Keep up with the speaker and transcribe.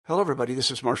Hello, everybody. This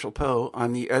is Marshall Poe.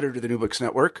 I'm the editor of the New Books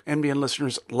Network. NBN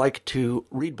listeners like to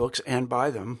read books and buy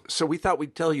them. So we thought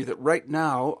we'd tell you that right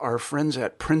now, our friends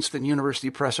at Princeton University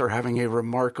Press are having a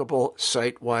remarkable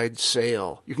site-wide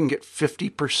sale. You can get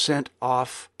 50%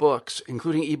 off books,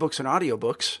 including ebooks and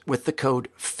audiobooks, with the code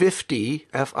 50,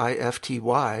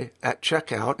 F-I-F-T-Y, at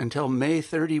checkout until May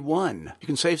 31. You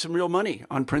can save some real money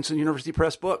on Princeton University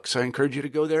Press books. I encourage you to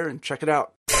go there and check it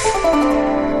out.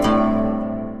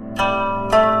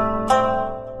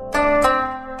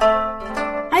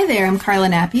 Hi there, I'm Carla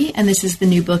Nappi, and this is the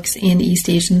New Books in East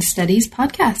Asian Studies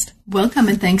podcast. Welcome,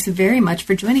 and thanks very much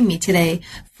for joining me today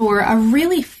for a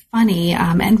really funny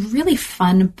and really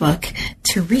fun book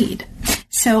to read.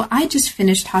 So I just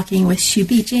finished talking with Xu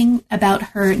Bijing about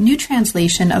her new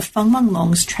translation of Feng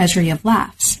Menglong's Treasury of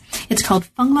Laughs. It's called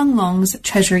Feng Menglong's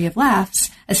Treasury of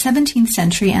Laughs, a 17th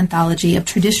century anthology of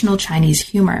traditional Chinese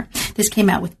humor. This came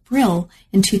out with Brill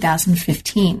in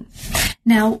 2015.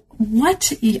 Now,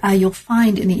 what you'll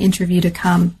find in the interview to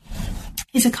come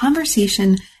is a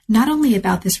conversation not only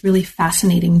about this really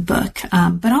fascinating book,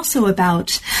 but also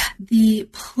about the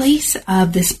place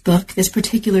of this book, this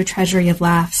particular Treasury of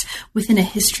Laughs, within a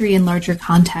history and larger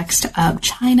context of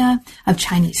China, of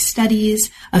Chinese studies,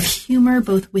 of humor,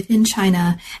 both within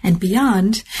China and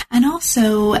beyond, and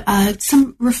also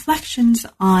some reflections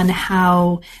on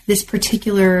how this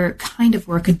particular kind of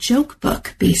work, a joke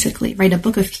book, basically, right, a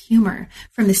book of humor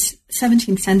from the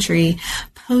 17th century,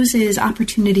 poses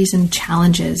opportunities and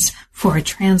challenges for a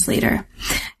translator.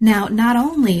 Now, not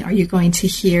only are you going to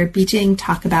hear Bijing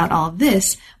talk about all of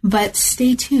this, but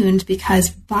stay tuned because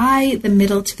by the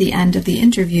middle to the end of the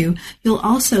interview, you'll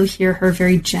also hear her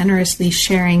very generously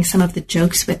sharing some of the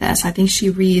jokes with us. I think she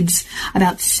reads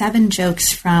about 7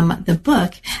 jokes from the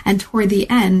book, and toward the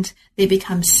end, they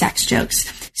become sex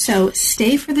jokes. So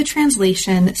stay for the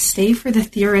translation, stay for the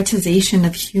theoretization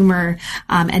of humor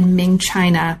and Ming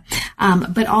China,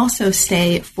 but also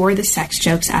stay for the sex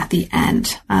jokes at the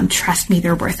end. Trust me,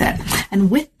 they're worth it. And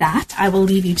with that, I will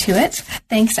leave you to it.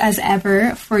 Thanks as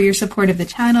ever for your support of the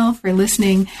channel, for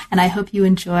listening, and I hope you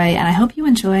enjoy,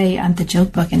 the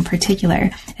joke book in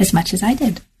particular as much as I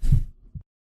did.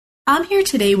 I'm here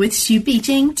today with Xu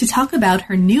Bijing to talk about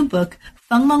her new book,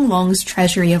 Feng Menglong's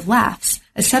Treasury of Laughs,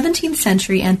 a 17th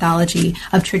century anthology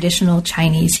of traditional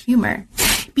Chinese humor.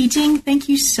 Bijing, thank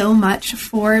you so much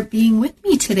for being with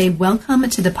me today. Welcome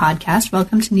to the podcast.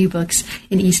 Welcome to New Books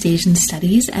in East Asian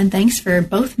Studies. And thanks for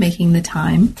both making the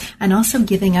time and also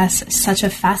giving us such a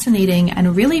fascinating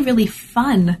and really, really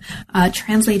fun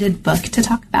translated book to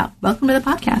talk about. Welcome to the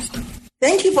podcast.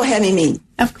 Thank you for having me.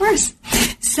 Of course.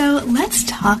 So let's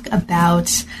talk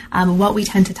about what we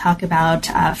tend to talk about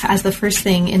as the first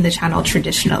thing in the channel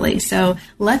traditionally. So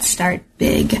let's start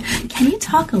big. Can you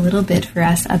talk a little bit for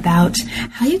us about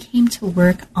how you came to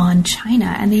work on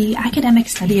China and the academic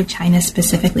study of China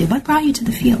specifically? What brought you to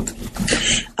the field?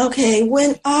 Okay,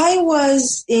 when I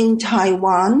was in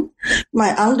Taiwan, my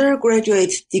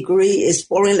undergraduate degree is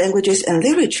foreign languages and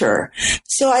literature.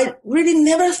 So I really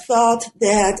never thought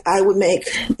that I would make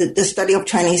the study of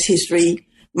Chinese history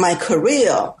my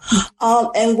career.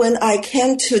 And when I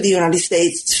came to the United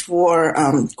States for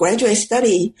graduate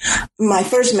study, my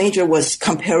first major was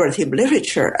comparative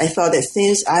literature. I thought that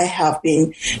since I have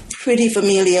been pretty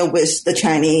familiar with the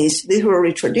Chinese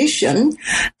literary tradition,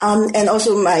 and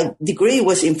also my degree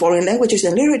was in foreign languages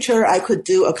and literature, I could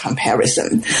do a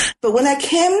comparison. But when I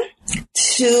came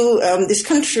to this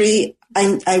country,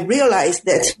 I realized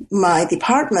that my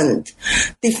department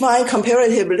defined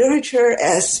comparative literature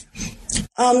as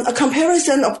a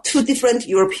comparison of 2 different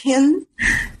European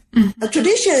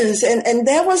traditions, and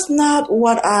that was not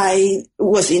what I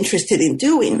was interested in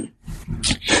doing.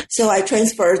 So I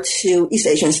transferred to East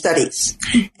Asian Studies,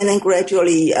 and then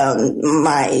gradually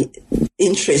my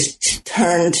interest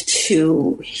turned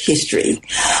to history.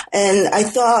 And I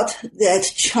thought that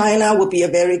China would be a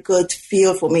very good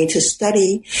field for me to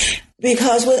study,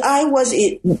 because when I was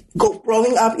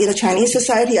growing up in a Chinese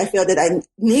society, I felt that I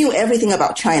knew everything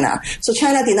about China. So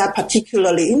China did not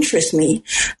particularly interest me.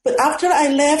 But after I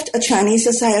left a Chinese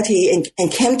society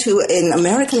and came to an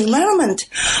American environment,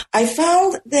 I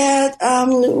found that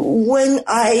when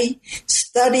I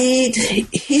studied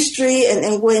history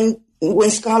and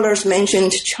when scholars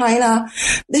mentioned China,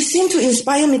 they seemed to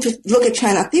inspire me to look at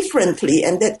China differently.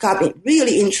 And that got me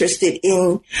really interested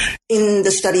in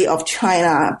the study of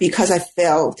China, because I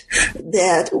felt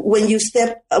that when you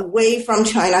step away from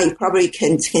China, you probably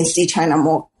can see China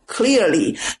more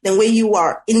clearly than when you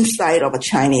are inside of a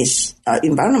Chinese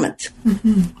environment.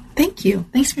 Mm-hmm. Thank you.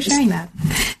 Thanks for sharing that.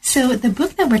 So the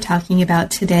book that we're talking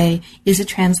about today is a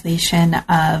translation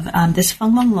of this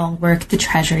Feng Long Long work, The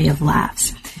Treasury of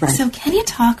Laughs. Right. So can you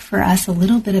talk for us a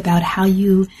little bit about how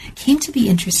you came to be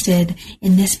interested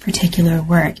in this particular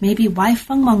work? Maybe why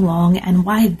Feng Long Long and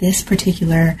why this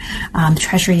particular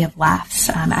Treasury of Laughs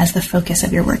as the focus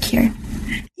of your work here?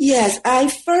 Yes, I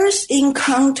first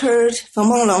encountered Feng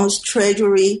Long Long's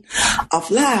Treasury of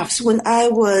Laughs when I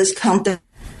was conducting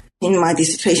my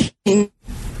dissertation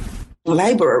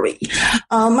library.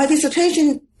 My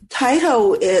dissertation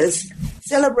title is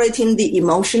Celebrating the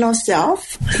Emotional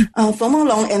Self, Feng Long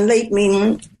Long and Late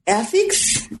Ming,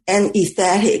 Ethics and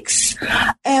Aesthetics.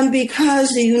 And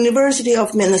because the University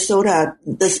of Minnesota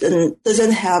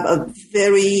doesn't have a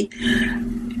very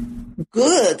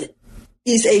good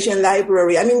East Asian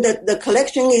library. I mean, the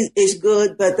collection is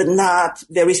good, but not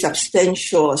very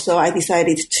substantial. So I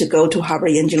decided to go to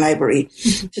Harvard Yenching Library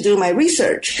to do my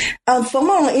research. Feng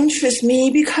Long interests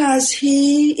me because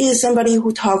he is somebody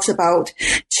who talks about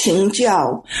情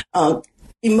教,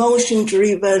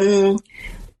 emotion-driven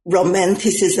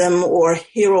romanticism or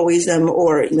heroism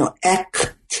or,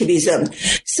 activism.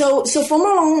 So Feng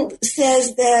Long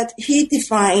says that he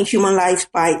defined human life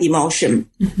by emotion.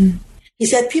 Mm-hmm. He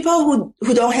said people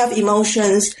who don't have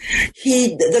emotions,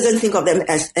 he doesn't think of them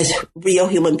as real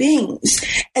human beings.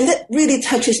 And that really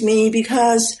touches me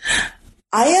because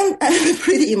I'm a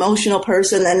pretty emotional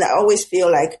person, and I always feel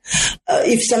like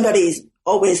if somebody is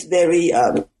always very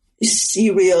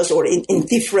serious or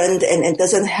indifferent and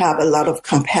doesn't have a lot of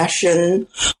compassion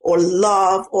or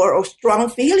love or strong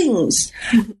feelings,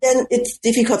 then it's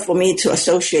difficult for me to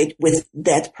associate with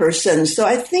that person. So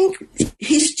I think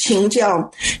his 情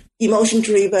教,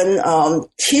 emotion-driven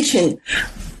teaching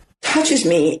touches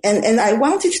me, and I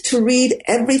wanted to read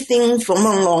everything Feng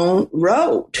Long Long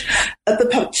wrote, but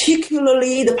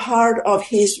particularly the part of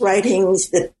his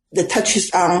writings that touches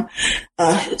on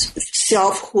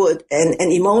selfhood and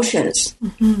emotions.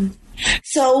 Mm-hmm.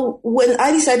 So when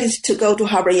I decided to go to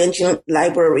Harvard Yenching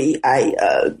Library,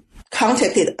 I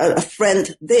contacted a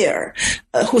friend there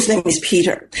whose name is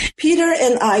Peter. Peter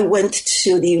and I went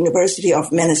to the University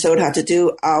of Minnesota to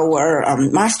do our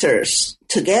master's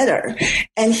together.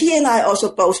 And he and I also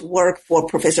both work for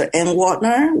Professor Ann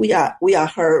Waldner. We are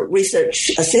her research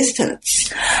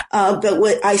assistants. But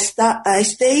when I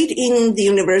stayed in the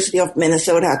University of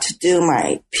Minnesota to do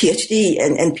my PhD,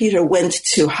 and Peter went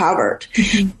to Harvard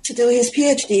to do his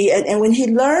PhD. And when he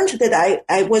learned that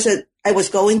I was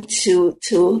going to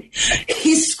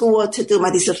his school to do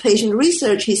my dissertation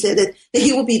research, he said that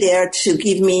he would be there to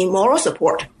give me moral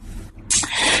support.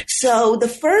 So the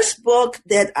first book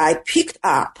that I picked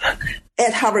up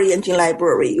at Harvard Yenching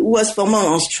Library was Feng Long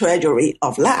Long's Treasury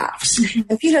of Laughs. Mm-hmm.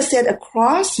 And Peter sat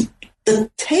across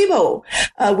the table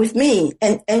with me.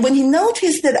 And when he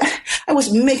noticed that I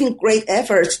was making great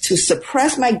efforts to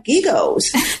suppress my giggles,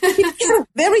 he became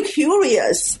very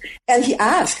curious. And he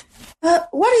asked,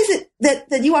 what is it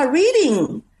that you are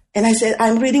reading? And I said,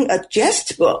 I'm reading a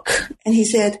jest book. And he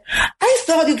said, I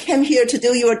thought you came here to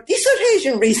do your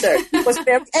dissertation research. He was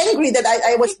very angry that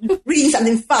I was reading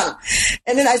something fun.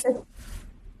 And then I said,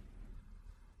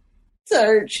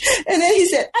 research. And then he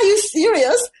said, are you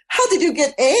serious? How did you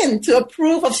get in to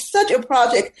approve of such a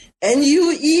project? And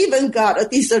you even got a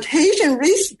dissertation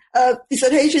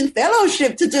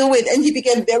fellowship to do it. And he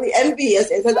became very envious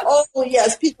and said, oh,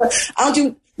 yes, Peter,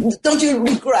 don't you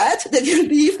regret that you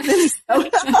leave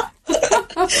Minnesota?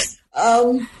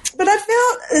 But I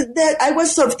felt that I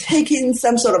was sort of taking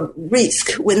some sort of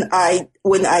risk when I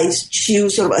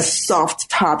choose sort of a soft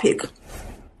topic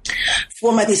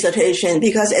for my dissertation,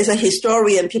 because as a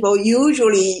historian, people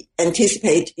usually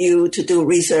anticipate you to do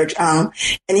research on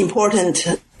an important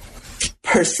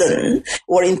person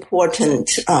or important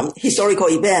historical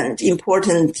event,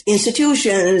 important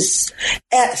institutions,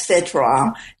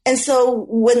 etc. And so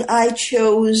when I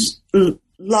chose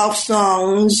love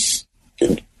songs,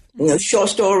 short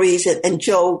stories and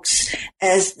jokes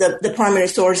as the primary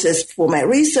sources for my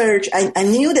research, I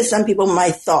knew that some people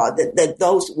might thought that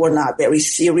those were not very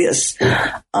serious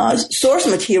source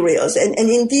materials. And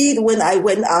indeed, when I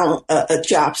went on a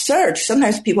job search,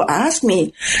 sometimes people ask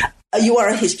me, you are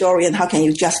a historian, how can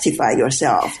you justify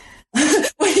yourself?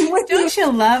 Don't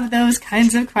you love those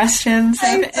kinds of questions?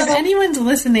 If anyone's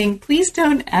listening, please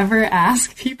don't ever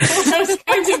ask people those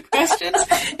kinds of questions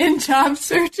in job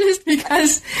searches,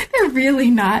 because they're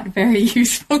really not very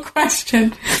useful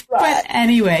questions. Right. But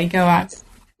anyway, go on.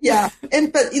 Yeah,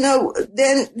 but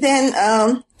then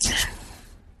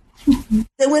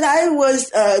when I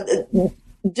was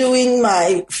doing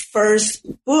my first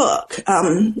book,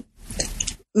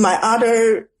 my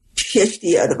other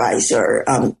PhD advisor,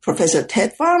 Professor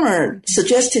Ted Farmer,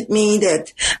 suggested me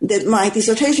that my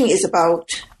dissertation is about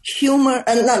humor,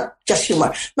 and not just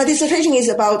humor. My dissertation is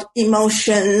about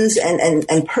emotions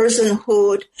and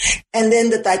personhood, and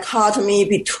then the dichotomy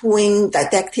between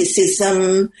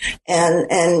didacticism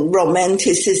and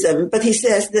romanticism. But he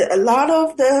says that a lot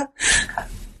of the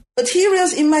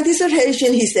materials in my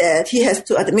dissertation, he said, he has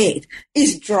to admit,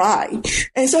 is dry.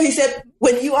 And so he said,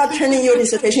 when you are turning your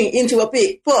dissertation into a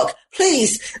big book,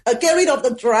 please get rid of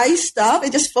the dry stuff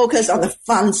and just focus on the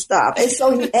fun stuff. And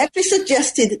so he actually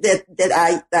suggested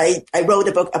that I wrote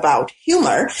a book about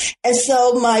humor. And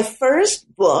so my first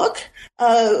book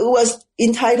was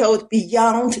entitled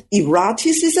Beyond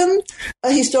Eroticism,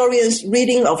 a historian's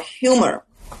reading of humor.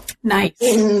 Nice.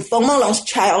 In Feng Menglong's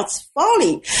Child's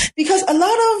Folly, because a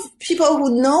lot of people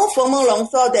who know Feng Menglong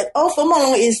thought that, Feng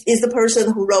Menglong is the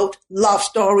person who wrote love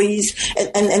stories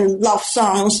and love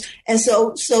songs. And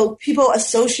so people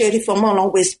associated Feng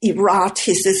Menglong with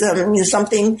eroticism,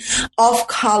 something off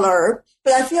color.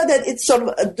 But I feel that it's sort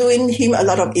of doing him a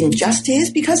lot of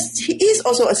injustice because he is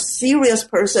also a serious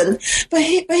person. But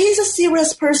he's a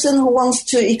serious person who wants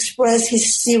to express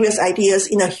his serious ideas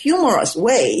in a humorous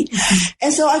way. Mm-hmm.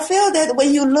 And so I feel that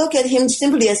when you look at him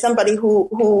simply as somebody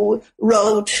who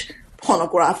wrote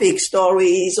pornographic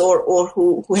stories or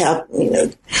who have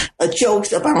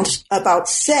jokes about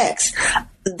sex,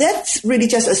 that's really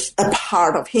just a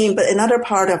part of him. But another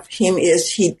part of him is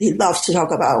he loves to talk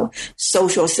about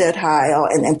social satire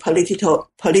and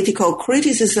political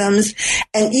criticisms.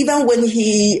 And even when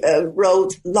he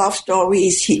wrote love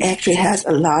stories, he actually has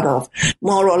a lot of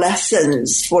moral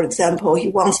lessons. For example, he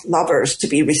wants lovers to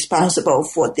be responsible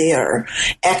for their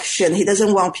action. He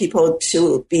doesn't want people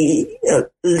to be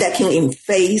lacking in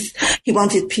faith. He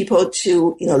wanted people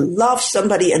to, love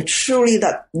somebody and truly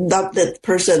love that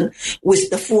person with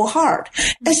the full heart.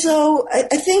 And so I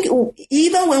think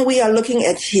even when we are looking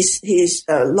at his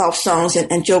love songs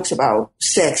and jokes about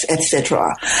sex,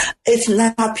 etc., it's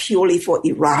not purely for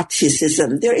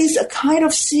eroticism. There is a kind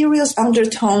of serious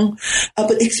undertone,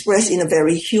 but expressed in a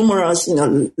very humorous,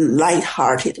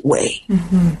 lighthearted way.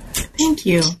 Mm-hmm. Thank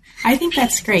you. I think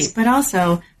that's great. But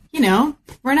also,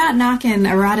 we're not knocking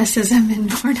eroticism and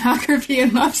pornography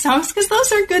and love songs because those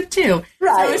are good too.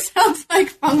 Right. So it sounds like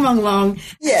Feng Menglong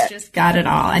has just got it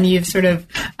all. And you've sort of,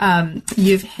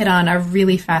 you've hit on a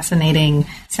really fascinating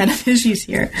set of issues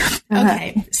here.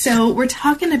 Okay. So we're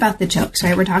talking about the jokes,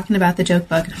 right? We're talking about the joke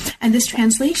book and this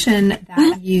translation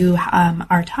that you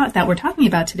that we're talking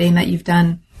about today and that you've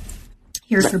done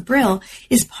here for Brill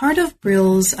is part of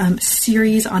Brill's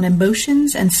series on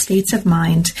emotions and states of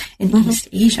mind in East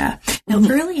Asia. Now,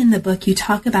 early in the book, you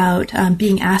talk about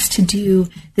being asked to do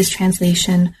this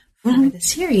translation for the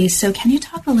series. So can you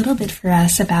talk a little bit for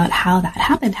us about how that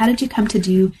happened? How did you come to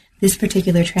do this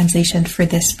particular translation for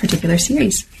this particular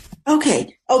series?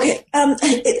 Okay.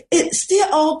 It still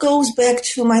all goes back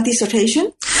to my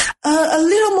dissertation. A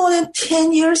little more than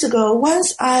 10 years ago,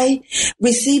 once I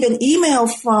received an email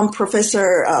from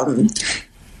Professor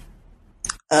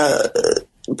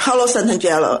Paolo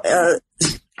Santangelo,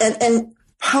 and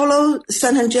Paolo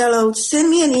Santangelo sent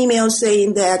me an email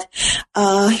saying that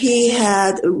he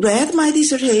had read my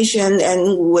dissertation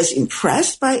and was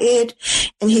impressed by it.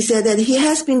 And he said that he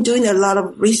has been doing a lot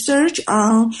of research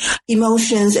on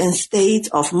emotions and states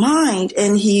of mind.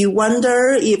 And he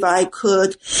wondered if I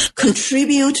could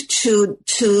contribute to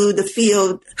the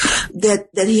field that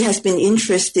he has been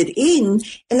interested in.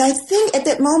 And I think at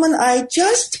that moment, I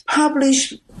just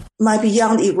published my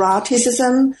Beyond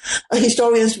Eroticism, a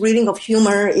historian's reading of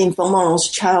humor in Feng Menglong's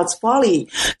Child's Folly.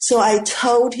 So I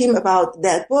told him about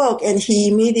that book, and he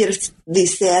immediately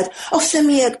said, send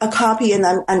me a copy, and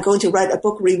I'm going to write a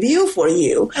book review for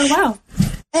you. Oh, wow.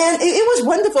 And it was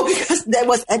wonderful because that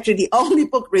was actually the only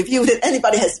book review that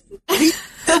anybody has read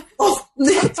of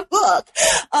that book.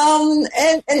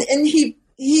 And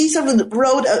he sort of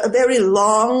wrote a very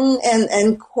long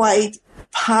and quite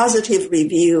positive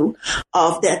review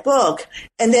of that book.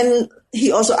 And then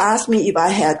he also asked me if I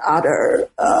had other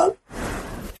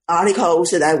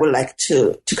articles that I would like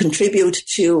to contribute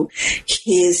to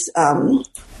his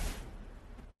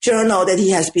journal that he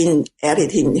has been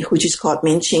editing, which is called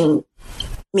Mingqing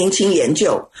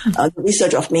Yanjiu, the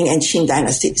research of Ming and Qing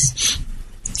dynasties.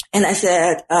 And I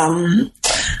said,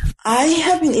 I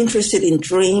have been interested in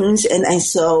dreams, and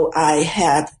so I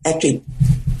had actually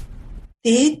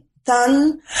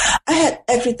done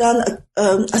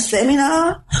a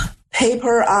seminar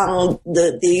paper on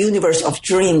the universe of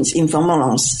dreams in Feng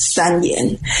Menglong's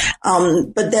Sanyan.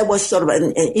 But that was sort of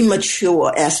an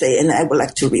immature essay, and I would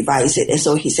like to revise it. And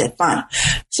so he said, fine.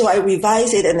 So I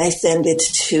revised it and I sent it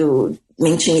to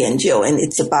Mingqing Yanjiu, and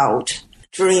it's about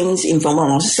dreams in Feng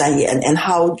Menglong's Sanyan and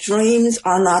how dreams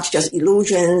are not just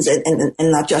illusions and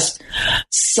not just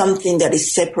something that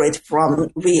is separate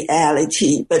from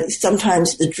reality, but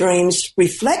sometimes the dreams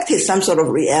reflected some sort of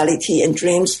reality, and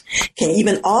dreams can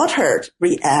even alter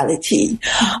reality.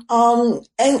 And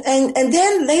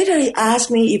then later he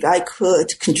asked me if I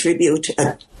could contribute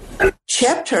a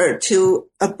chapter to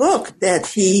a book that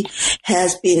he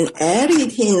has been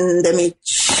editing. Let me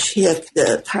check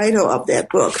the title of that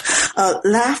book,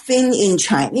 Laughing in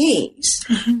Chinese.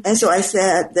 Mm-hmm. And so I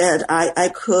said that I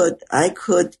could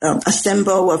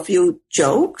assemble a few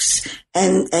jokes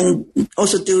and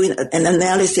also doing an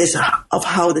analysis of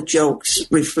how the jokes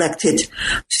reflected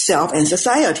self and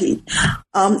society.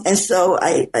 And so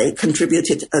I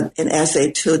contributed an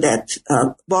essay to that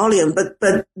volume, but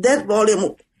that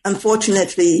volume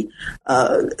unfortunately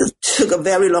took a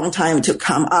very long time to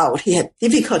come out. He had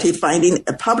difficulty finding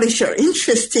a publisher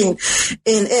interested in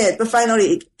it, but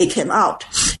finally it came out.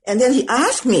 And then he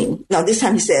asked me, now this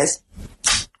time he says,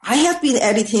 I have been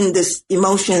editing this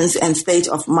Emotions and State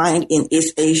of Mind in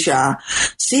East Asia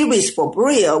series for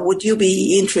Brill. Would you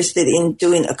be interested in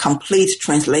doing a complete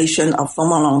translation of Feng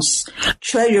Menglong's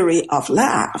Treasury of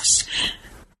Laughs?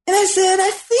 And I said,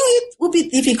 I think it would be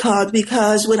difficult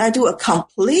because when I do a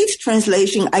complete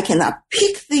translation, I cannot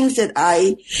pick things that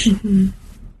I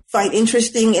find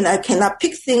interesting, and I cannot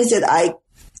pick things that I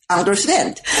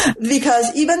understand.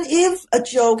 Because even if a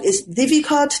joke is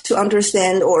difficult to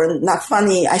understand or not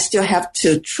funny, I still have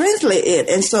to translate it.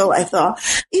 And so I thought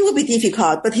it would be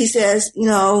difficult. But he says, it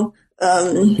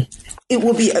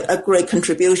will be a great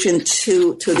contribution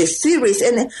to this series.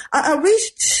 And I'll read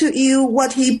to you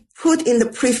what he put in the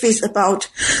preface about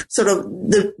sort of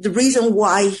the reason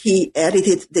why he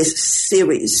edited this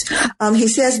series. He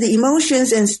says the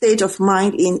Emotions and State of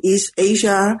Mind in East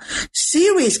Asia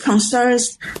series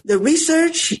concerns the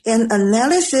research and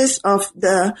analysis of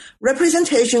the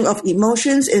representation of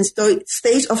emotions and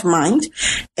states of mind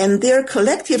and their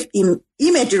collective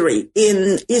imagery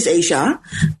in East Asia.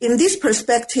 In this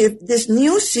perspective, this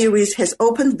new series has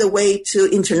opened the way to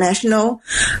international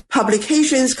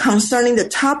publications concerning the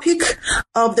topic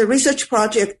of the research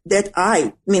project that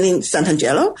I, meaning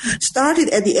Santangelo, started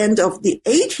at the end of the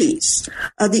 80s.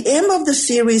 The aim of the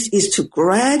series is to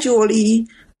gradually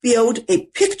build a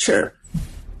picture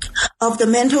of the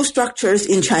mental structures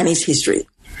in Chinese history.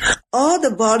 All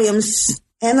the volumes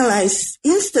analyze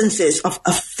instances of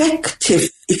affective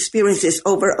experiences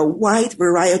over a wide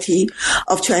variety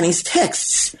of Chinese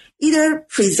texts, either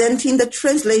presenting the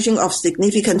translation of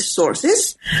significant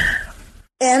sources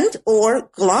and or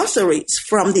glossaries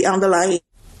from the underlying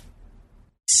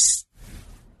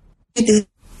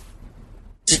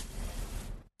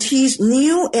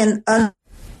new and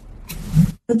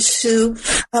to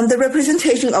the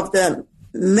representation of the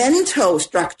mental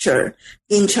structure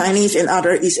in Chinese and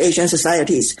other East Asian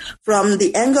societies from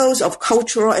the angles of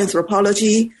cultural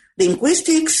anthropology,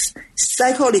 linguistics,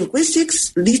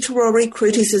 psycholinguistics, literary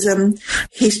criticism,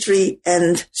 history,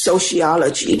 and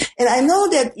sociology. And I know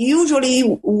that usually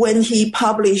when he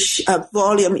published a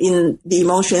volume in the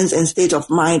Emotions and State of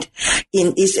Mind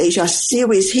in East Asia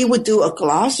series, he would do a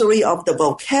glossary of the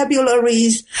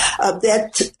vocabularies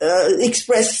that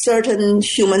express certain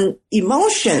human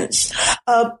emotions.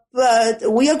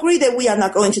 But we agree that we are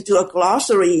not going to do a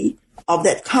glossary of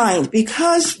that kind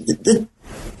because the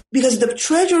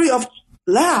Treasury of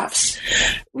Laughs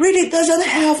really doesn't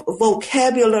have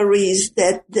vocabularies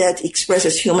that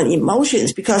expresses human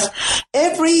emotions, because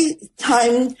every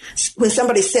time when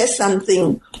somebody says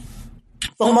something,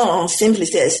 Feng Menglong simply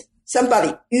says,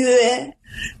 somebody yue,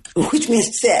 which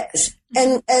means says.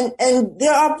 And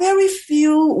there are very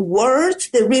few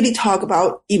words that really talk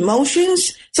about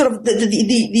emotions. Sort of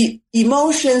the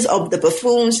emotions of the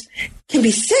buffoons can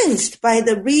be sensed by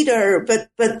the reader, but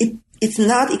it's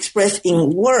not expressed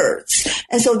in words.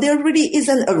 And so there really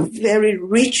isn't a very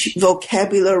rich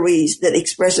vocabularies that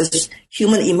expresses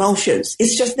human emotions.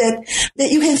 It's just that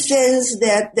you can sense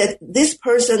that this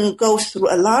person goes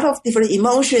through a lot of different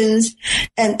emotions,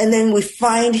 and then we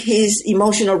find his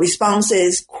emotional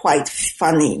responses quite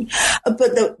funny.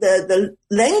 But the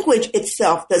language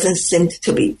itself doesn't seem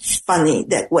to be funny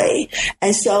that way.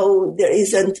 And so there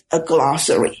isn't a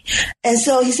glossary. And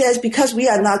so he says, because we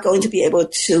are not going to be able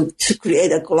to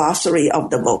create a glossary of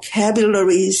the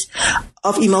vocabularies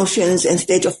of emotions and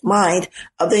state of mind,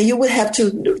 then you would have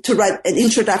to write an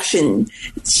introduction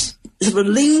sort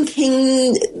of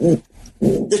linking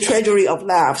the treasury of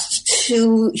laughs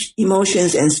to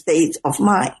emotions and states of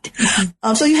mind.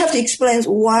 So you have to explain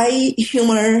why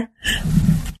humor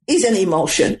is an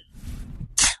emotion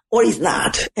or is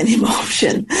not an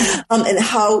emotion, and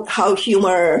how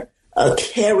humor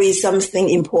carries something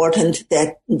important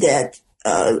that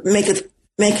make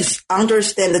us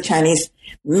understand the Chinese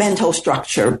mental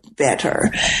structure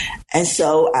better. And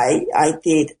so I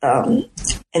did an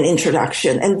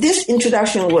introduction, and this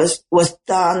introduction was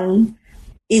done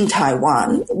in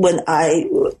Taiwan when I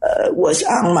was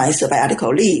on my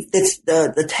sabbatical leave. That's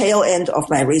the tail end of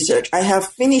my research. I have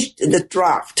finished the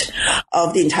draft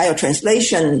of the entire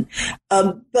translation,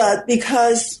 but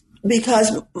because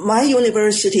my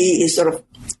university is sort of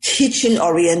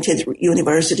teaching-oriented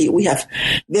university, we have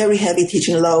very heavy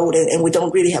teaching load, and we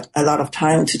don't really have a lot of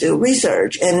time to do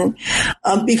research. And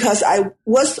because I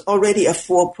was already a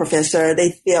full professor,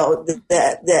 they felt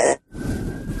that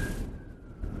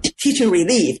teaching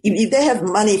relief, if they have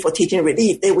money for teaching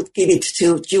relief, they would give it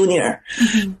to junior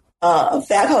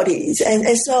faculties.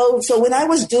 And so when I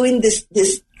was doing this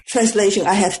translation,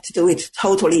 I had to do it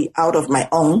totally out of my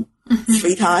own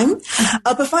free time.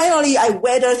 But finally, I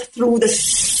weathered through the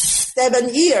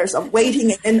 7 years of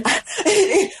waiting, and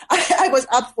I was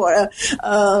up for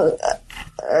a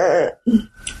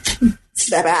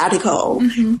sabbatical.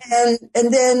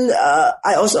 And then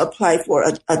I also applied for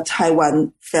a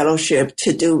Taiwan fellowship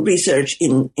to do research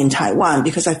in Taiwan,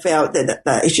 because I felt that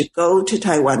I should go to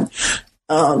Taiwan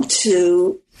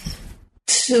to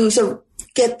sort of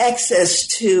get access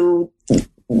to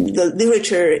the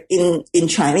literature in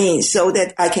Chinese, so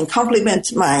that I can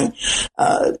complement my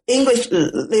English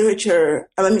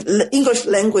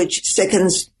language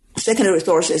secondary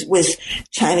sources with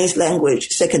Chinese language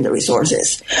secondary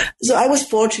sources. So I was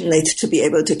fortunate to be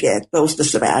able to get both the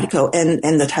sabbatical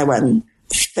and the Taiwan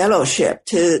fellowship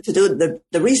to do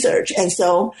the research. And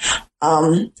so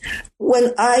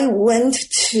when I went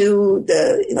to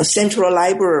the Central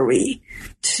Library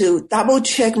to double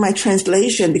check my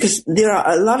translation, because there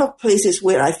are a lot of places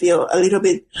where I feel a little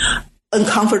bit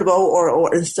uncomfortable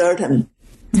or uncertain,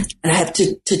 and I have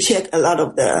to check a lot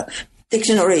of the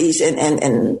dictionaries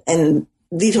and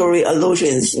literary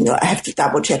allusions. I have to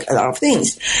double check a lot of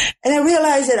things. And I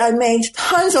realized that I made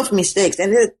tons of mistakes,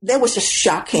 and that was just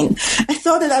shocking. I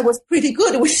thought that I was pretty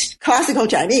good with classical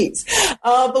Chinese.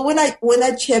 But when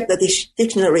I checked the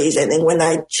dictionaries, and then when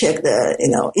I checked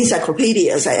the,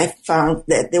 encyclopedias, I found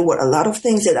that there were a lot of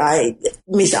things that I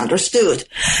misunderstood.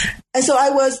 And so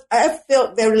I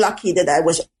felt very lucky that I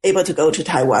was able to go to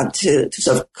Taiwan to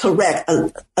sort of correct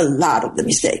a lot of the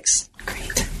mistakes.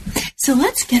 Great. So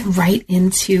let's get right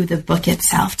into the book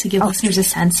itself to give listeners a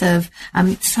sense of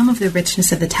some of the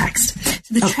richness of the text.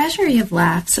 So the Treasury of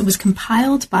Laughs was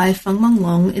compiled by Feng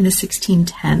Longlong in the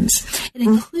 1610s. It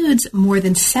includes more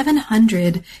than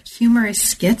 700 humorous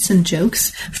skits and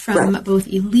jokes from both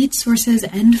elite sources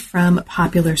and from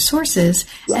popular sources.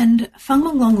 And Feng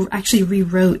Longlong actually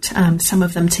rewrote some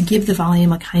of them to give the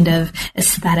volume a kind of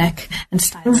aesthetic and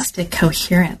stylistic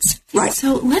coherence. Right.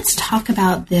 So let's talk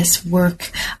about this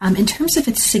work in terms of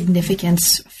its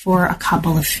significance for a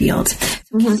couple of fields.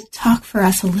 So can you talk for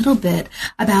us a little bit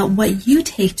about what you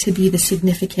take to be the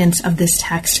significance of this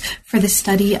text for the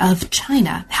study of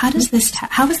China? How is this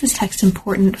text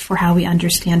important for how we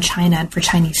understand China and for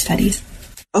Chinese studies?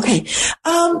 Okay.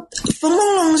 Feng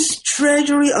Longlong's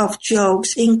treasury of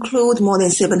jokes include more than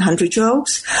 700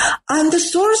 jokes, and the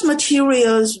source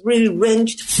materials really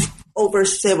ranged over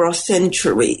several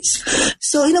centuries.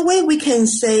 So in a way, we can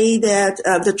say that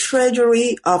the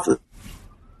treasury of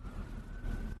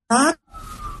not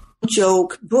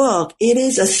joke book, it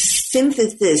is a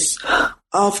synthesis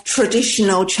of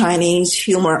traditional Chinese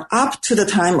humor up to the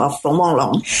time of Feng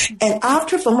Longlong. And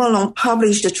after Feng Longlong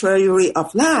published the Treasury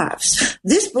of Laughs,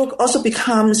 this book also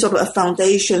becomes sort of a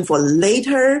foundation for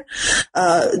later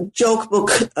joke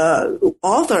book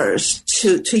authors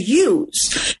to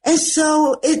use. And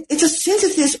so it's a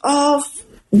synthesis of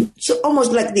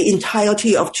almost like the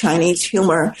entirety of Chinese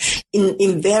humor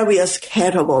in various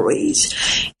categories.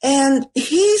 And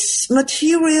his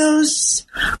materials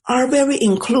are very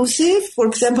inclusive. For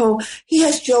example, he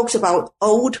has jokes about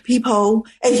old people,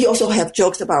 and he also have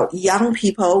jokes about young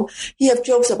people. He have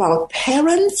jokes about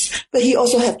parents, but he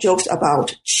also have jokes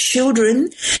about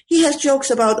children. He has jokes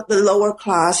about the lower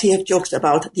class. He has jokes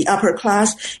about the upper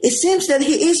class. It seems that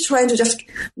he is trying to just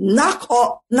knock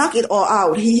it all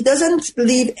out. He doesn't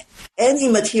leave any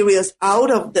materials out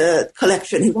of the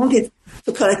collection. He wanted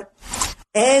to collect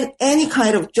any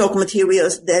kind of joke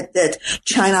materials that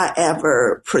China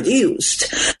ever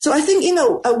produced. So I think, in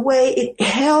a way, it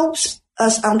helps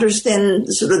us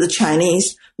understand sort of the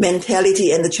Chinese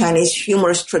mentality and the Chinese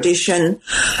humorous tradition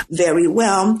very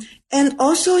well. And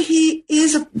also he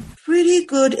is a pretty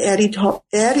good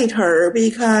editor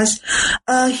because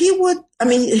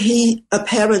he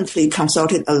apparently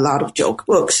consulted a lot of joke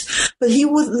books, but he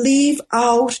would leave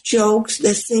out jokes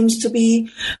that seems to be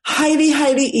highly,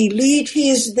 highly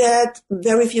elitist that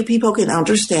very few people can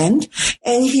understand.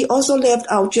 And he also left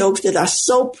out jokes that are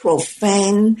so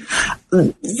profane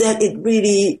that it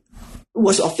really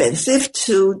was offensive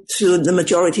to the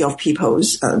majority of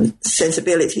people's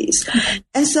sensibilities.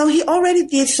 And so he already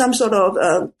did some sort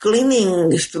of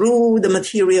gleaning through the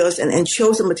materials and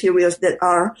chose the materials that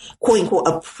are quote unquote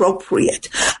appropriate.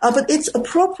 But it's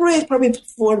appropriate probably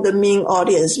for the Ming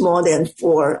audience more than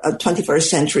for a 21st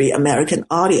century American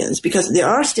audience, because there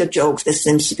are still jokes that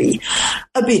seems to be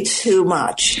a bit too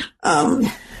much.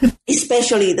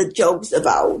 Especially the jokes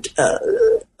about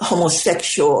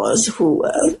homosexuals who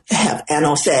have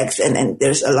anal sex, and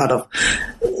there's a lot of,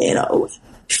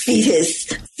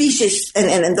 feces,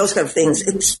 and those kind of things.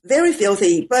 It's very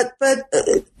filthy, but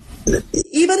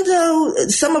even though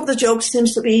some of the jokes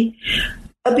seems to be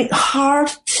a bit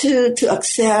hard to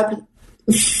accept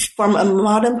from a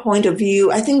modern point of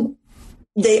view, I think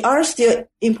they are still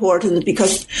important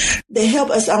because they help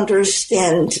us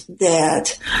understand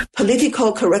that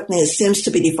political correctness seems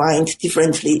to be defined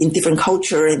differently in different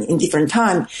culture and in different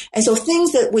time. And so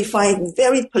things that we find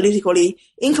very politically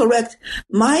incorrect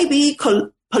might be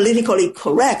politically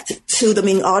correct to the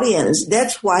Ming audience.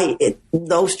 That's why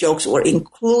those jokes were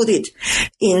included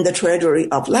in the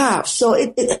Treasury of Laughs. So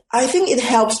I think it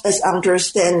helps us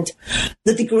understand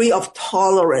the degree of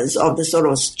tolerance of the sort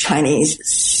of Chinese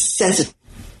sensitivities.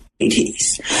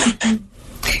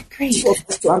 Great. So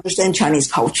to understand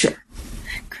Chinese culture.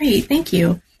 Great, thank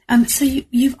you. So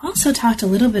you've also talked a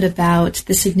little bit about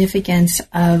the significance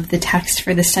of the text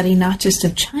for the study, not just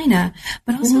of China,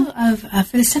 but also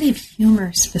for the study of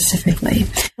humor specifically.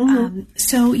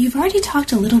 So you've already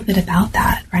talked a little bit about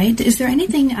that, right? Is there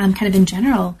anything kind of in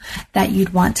general that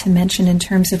you'd want to mention in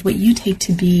terms of what you take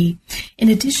to be, in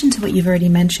addition to what you've already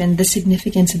mentioned, the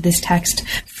significance of this text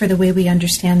for the way we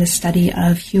understand the study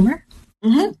of humor?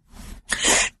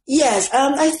 Yes,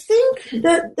 I think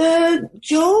that the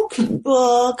joke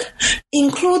book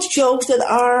includes jokes that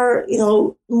are,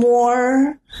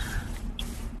 more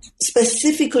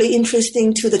specifically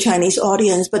interesting to the Chinese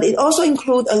audience, but it also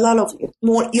includes a lot of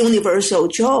more universal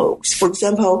jokes. For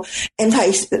example,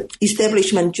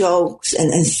 anti-establishment jokes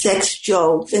and sex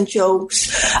jokes and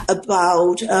jokes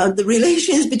about the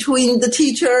relations between the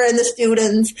teacher and the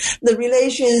students, the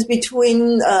relations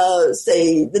between,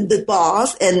 say, the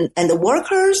boss and the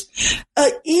workers.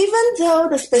 Even though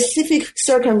the specific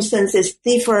circumstances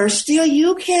differ, still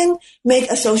you can make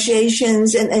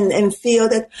associations and feel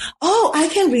that, oh, I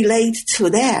can relate to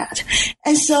that.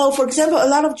 And so, for example, a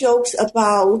lot of jokes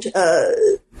about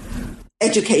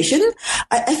education,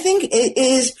 I think it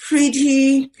is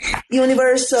pretty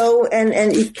universal and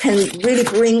it can really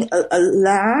bring a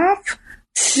laugh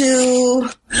to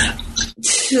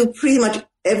pretty much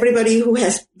everybody who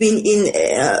has been in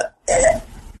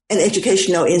an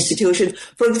educational institution.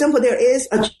 For example, there is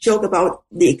a joke about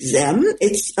the exam.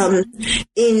 It's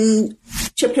in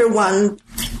chapter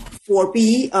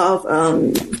 1-4B of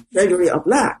Treasury of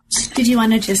Laughs. Did you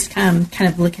want to just kind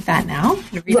of look at that now?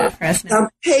 Read that for us now.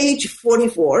 Page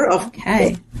 44 of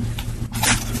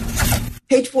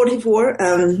page 44,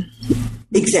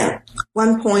 exam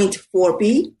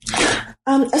 1.4B.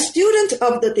 A student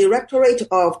of the Directorate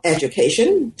of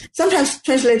Education, sometimes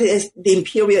translated as the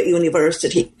Imperial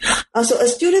University. So a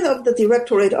student of the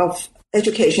Directorate of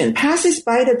Education passes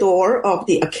by the door of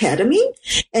the academy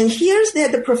and hears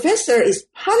that the professor is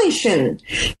punishing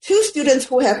two students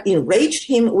who have enraged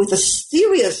him with a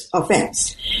serious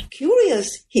offense.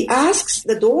 Curious, he asks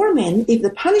the doorman if the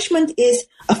punishment is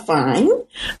a fine,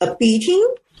 a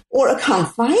beating, or a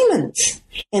confinement,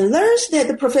 and learns that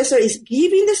the professor is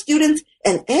giving the student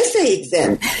an essay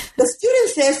exam. The student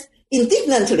says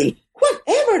indignantly,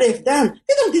 whatever they've done,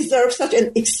 they don't deserve such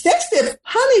an excessive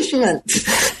punishment.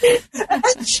 And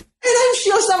I'm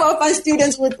sure some of my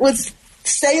students would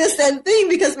say the same thing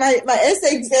because my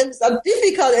essay exams are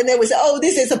difficult and they would say, oh,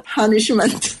 this is a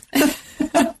punishment.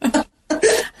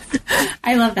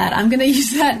 I love that. I'm going to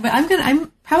use that, but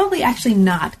I'm probably actually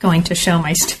not going to show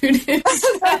my students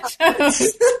that joke.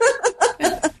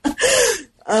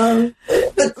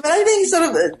 But I think sort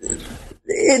of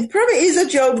it probably is a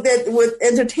joke that would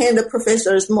entertain the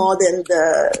professors more than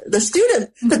the student.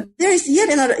 Mm-hmm. But there is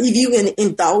yet another, if you can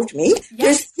indulge me,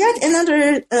 there's yet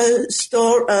another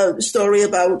story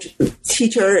about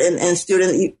teacher and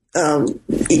student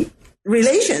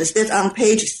relations. That's on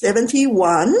page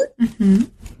 71.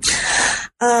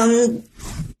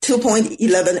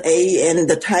 2.11a, and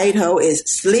the title is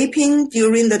Sleeping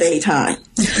During the Daytime.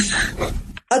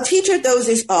 A teacher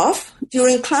dozes off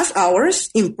during class hours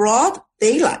in broad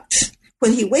daylight.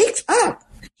 When he wakes up,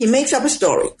 he makes up a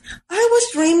story. I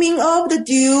was dreaming of the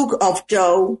Duke of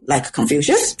Zhou, like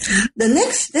Confucius. The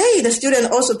next day, the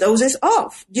student also dozes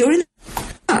off during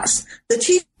class. The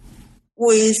teacher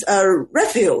with a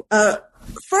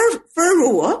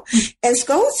fervor and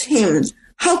scolds him.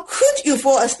 How could you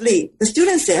fall asleep? The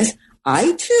student says,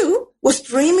 I too was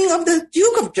dreaming of the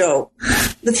Duke of Zhou.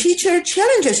 The teacher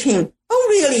challenges him. Oh,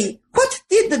 really? What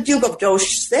did the Duke of Zhou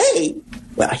say?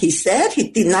 Well, he said he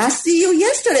did not see you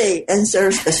yesterday,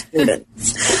 answers the student.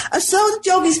 So the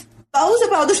joke is both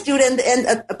about the student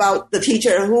and about the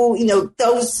teacher who,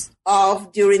 doze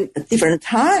off during different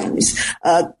times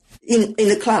in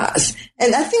the class.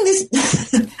 And I think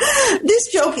this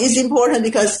joke is important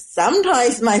because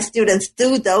sometimes my students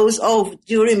do doze off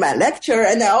during my lecture,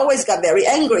 and I always got very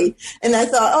angry. And I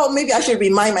thought, oh, maybe I should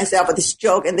remind myself of this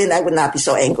joke, and then I would not be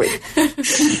so angry.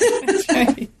 That's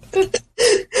right.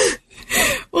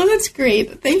 Well, that's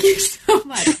great. Thank you so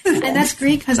much. And that's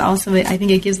great because also I think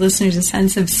it gives listeners a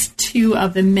sense of two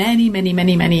of the many, many,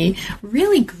 many, many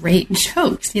really great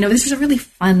jokes. This is a really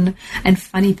fun and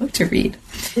funny book to read.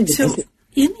 So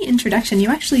in the introduction, you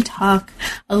actually talk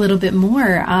a little bit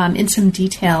more in some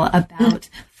detail about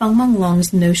Feng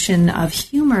Menglong's notion of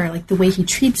humor, like the way he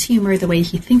treats humor, the way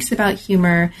he thinks about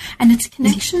humor, and its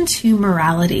connection to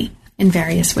morality in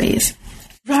various ways.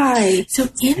 Right. So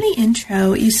in the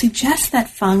intro, you suggest that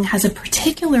Feng has a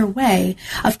particular way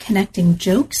of connecting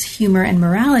jokes, humor, and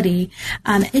morality,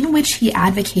 in which he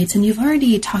advocates, and you've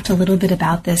already talked a little bit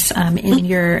about this in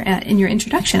your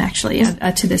introduction, actually,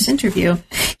 to this interview.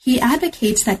 He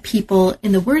advocates that people,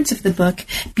 in the words of the book,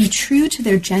 be true to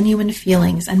their genuine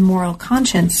feelings and moral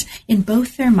conscience in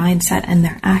both their mindset and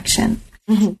their action.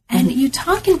 Mm-hmm. And you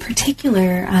talk in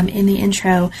particular in the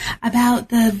intro about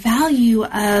the value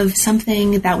of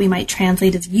something that we might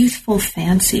translate as youthful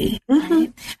fancy,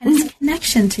 right? And its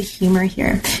connection to humor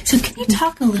here. So can you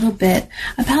talk a little bit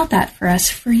about that for us?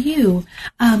 For you,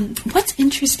 what's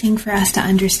interesting for us to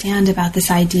understand about this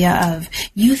idea of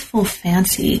youthful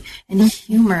fancy and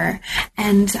humor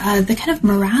and the kind of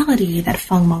morality that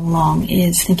Feng Menglong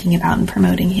is thinking about and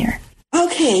promoting here?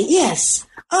 Okay, yes.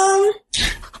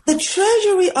 The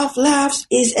Treasury of Laughs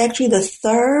is actually the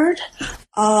third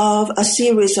of a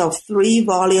series of 3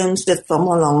 volumes that Feng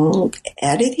Menglong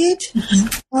edited.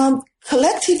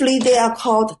 Collectively, they are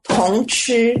called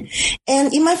Tongchi.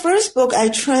 And in my first book, I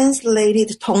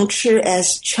translated Tongchi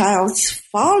as child's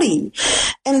folly.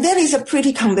 And that is a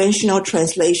pretty conventional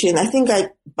translation. I think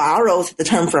I borrowed the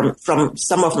term from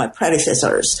some of my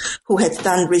predecessors who had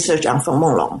done research on Feng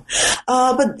Menglong.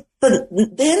 But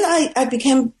then I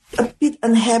became a bit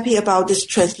unhappy about this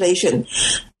translation.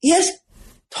 Yes,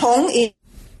 Tong is,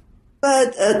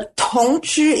 but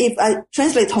Tongchi, if I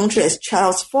translate Tongchi as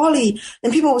child's folly,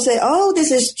 then people will say, oh, this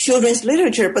is children's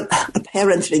literature, but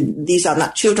apparently these are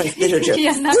not children's literature.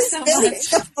 Yeah, not this so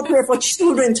is much. appropriate for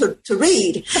children to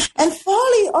read. And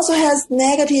folly also has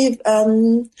negative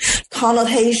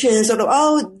connotations, sort of,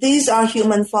 oh, these are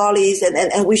human follies,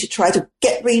 and we should try to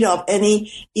get rid of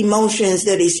any emotions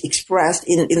that is expressed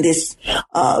in this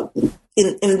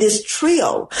in this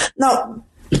trio. Now,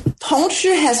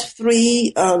 Tongchi has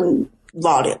 3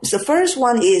 volumes. The first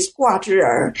one is 挂枝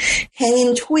儿,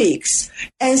 Hanging Twigs.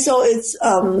 And so it's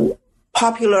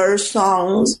popular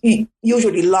songs,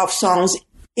 usually love songs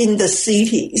in the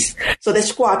cities. So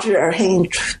that's 挂枝儿, Hanging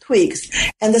Twigs.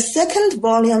 And the second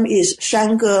volume is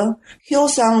山歌, hill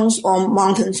songs or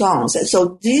mountain songs. And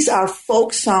so these are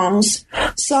folk songs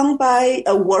sung by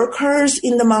workers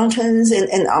in the mountains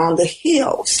and on the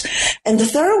hills. And the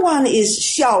third one is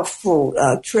校府,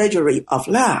 Treasury of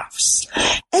Laughs.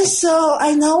 And so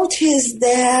I noticed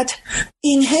that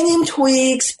in Hanging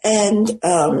Twigs and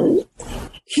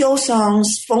hill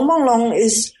songs, Feng Menglong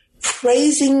is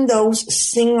praising those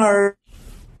singers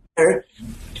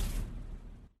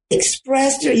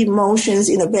express their emotions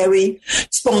in a very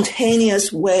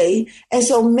spontaneous way. And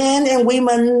so men and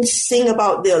women sing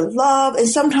about their love, and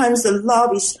sometimes the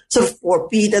love is sort of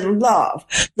forbidden love.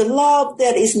 The love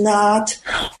that is not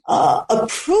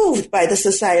approved by the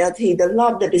society, the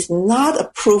love that is not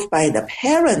approved by the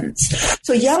parents.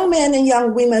 So young men and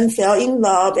young women fell in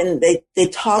love, and they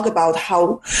talk about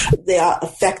how they are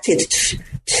affected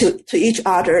to each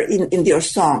other in their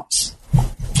songs.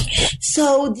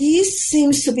 So these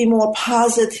seems to be more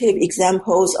positive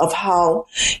examples of how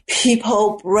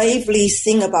people bravely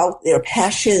sing about their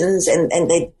passions and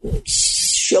they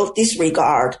show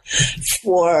disregard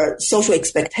for social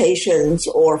expectations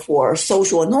or for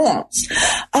social norms.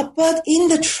 But in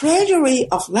the treasury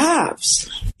of laughs,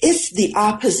 it's the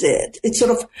opposite. It's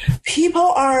sort of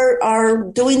people are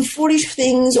doing foolish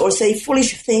things or say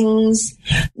foolish things,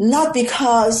 not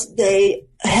because they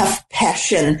have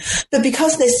passion, but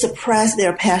because they suppress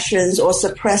their passions or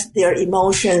suppress their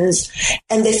emotions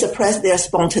and they suppress their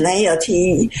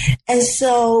spontaneity. And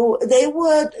so they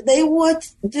would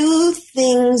do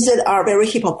things that are very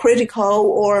hypocritical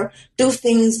or do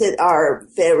things that are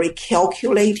very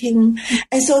calculating.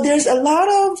 And so there's a lot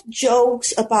of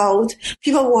jokes about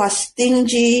people who are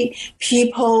stingy,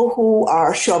 people who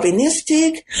are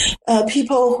chauvinistic,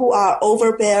 people who are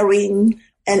overbearing,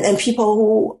 and people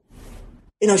who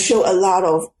show a lot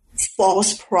of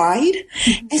false pride.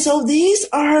 And so these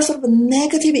are sort of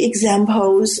negative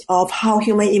examples of how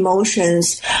human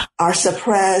emotions are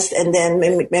suppressed and then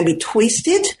maybe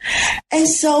twisted. And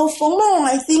so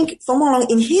I think Feng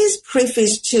Monglong in his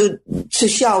preface to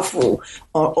Xiaofu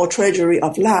or Treasury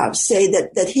of Love say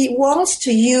that he wants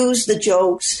to use the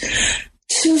jokes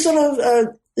to sort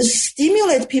of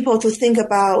stimulate people to think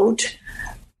about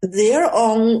their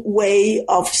own way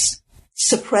of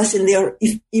suppressing their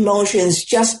emotions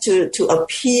just to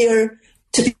appear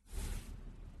to be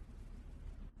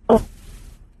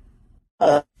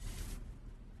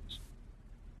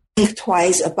think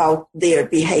twice about their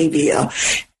behavior.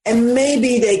 And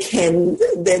maybe they can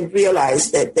then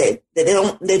realize that they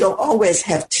don't always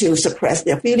have to suppress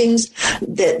their feelings,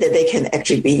 that they can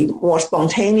actually be more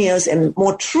spontaneous and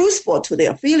more truthful to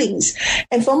their feelings.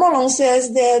 And Feng Monglong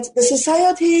says that the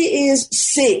society is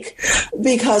sick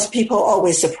because people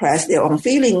always suppress their own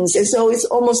feelings. And so it's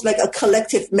almost like a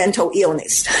collective mental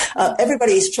illness.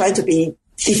 Everybody is trying to be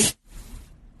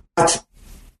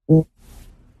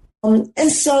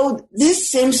and so this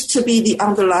seems to be the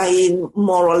underlying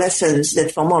moral lessons that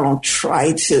Feng Monglong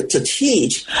tried to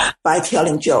teach by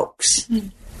telling jokes.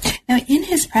 Now, in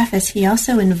his preface, he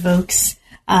also invokes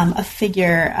a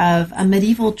figure of a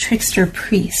medieval trickster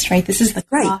priest, right? This is the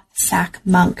cloth sack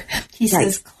monk. He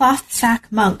says, cloth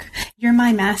sack monk, you're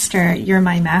my master, you're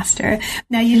my master.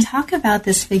 Now, you talk about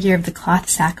this figure of the cloth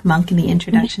sack monk in the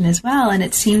introduction as well, and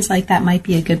it seems like that might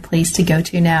be a good place to go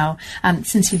to now,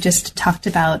 since you've just talked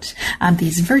about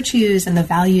these virtues and the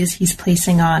values he's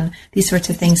placing on these sorts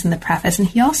of things in the preface. And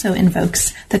he also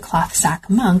invokes the cloth sack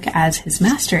monk as his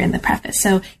master in the preface.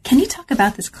 So can you talk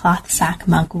about this cloth sack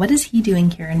monk? What is he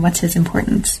doing here, and what's his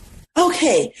importance?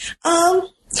 Okay.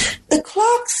 The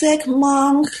cloth sack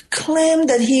monk claimed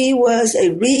that he was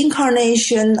a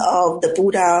reincarnation of the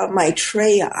Buddha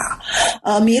Maitreya,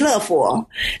 Milefo.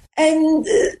 And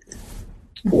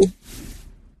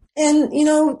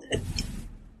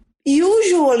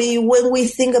usually when we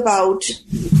think about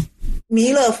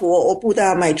Milefo or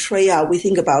Buddha Maitreya, we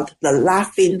think about the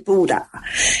laughing Buddha.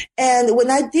 And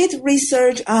when I did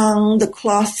research on the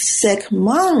cloth sack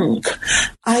monk,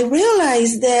 I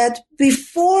realized that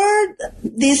before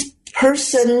this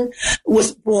person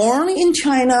was born in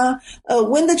China,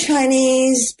 when the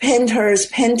Chinese painters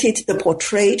painted the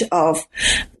portrait of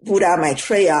Buddha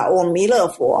Maitreya or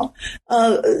Milefo,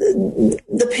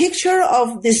 the picture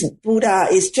of this Buddha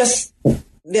is just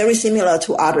very similar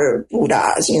to other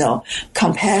Buddhas,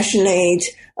 compassionate,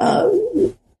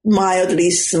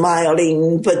 mildly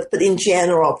smiling, but in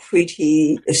general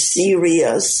pretty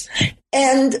serious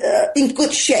and in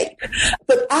good shape.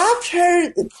 But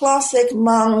after the cloth sack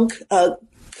monk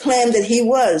claimed that he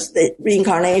was the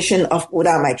reincarnation of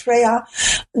Buddha Maitreya,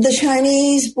 the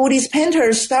Chinese Buddhist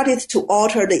painters started to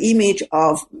alter the image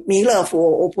of Milefo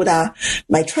or Buddha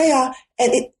Maitreya,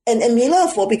 and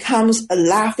Milefo becomes a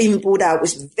laughing Buddha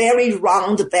with very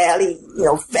round belly,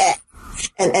 fat,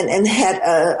 and had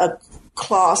a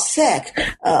cloth sack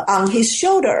on his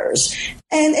shoulders.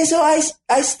 And so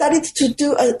I started to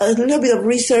do a little bit of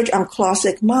research on cloth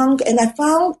sack monk, and I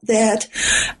found that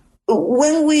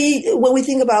when we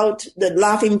think about the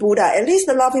laughing Buddha, at least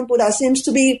the laughing Buddha seems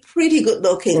to be pretty good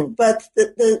looking, but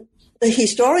the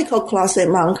historical cloth sack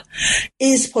monk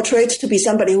is portrayed to be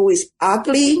somebody who is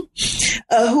ugly,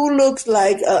 who looks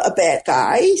like a bad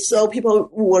guy. So people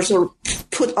were sort of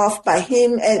put off by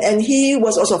him, and he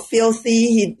was also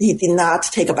filthy. He did not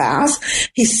take a bath.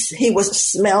 He was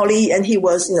smelly, and he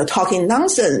was talking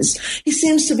nonsense. He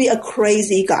seems to be a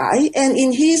crazy guy. And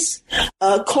in his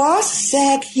cloth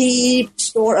sack, he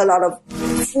stored a lot of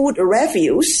food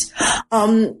refuse,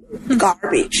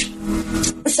 garbage.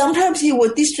 Sometimes he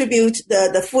would distribute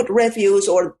the food refuse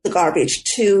or the garbage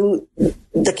to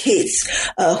the kids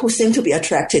who seemed to be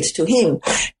attracted to him.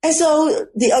 And so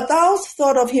the adults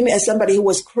thought of him as somebody who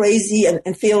was crazy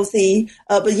and filthy,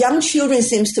 but young children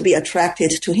seems to be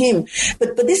attracted to him.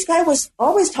 But this guy was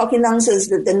always talking nonsense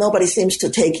that nobody seems to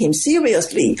take him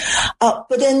seriously.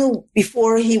 But then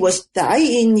before he was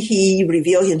dying, he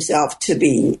revealed himself to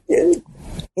be,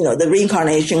 the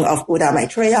reincarnation of Buddha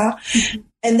Maitreya.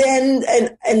 And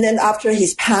then after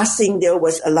his passing, there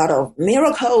was a lot of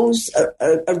miracles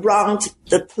around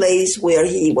the place where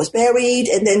he was buried.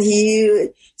 And then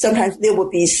sometimes there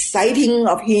would be sighting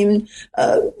of him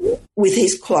with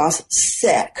his cloth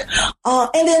sack.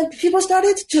 And then people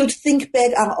started to think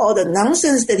back on all the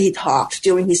nonsense that he talked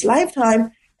during his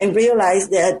lifetime and realized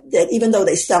that even though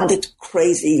they sounded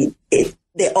crazy,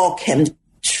 they all came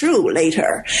true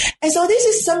later. And so this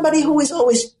is somebody who is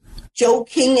always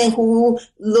joking and who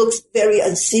looks very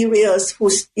unserious, who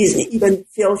is even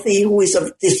filthy, who is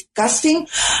disgusting.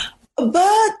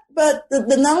 But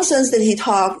the nonsense that he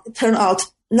talked turned out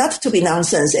not to be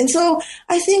nonsense. And so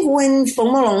I think when Feng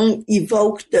Menglong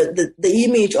evoked the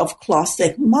image of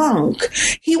closet monk,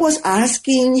 he was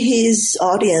asking his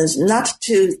audience not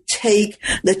to take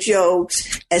the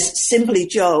jokes as simply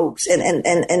jokes and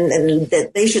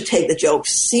that they should take the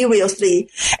jokes seriously.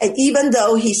 And even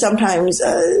though he sometimes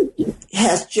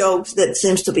has jokes that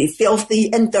seems to be filthy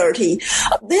and dirty,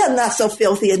 they are not so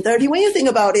filthy and dirty. When you think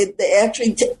about it, they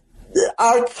actually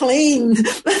are clean.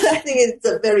 I think it's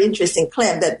a very interesting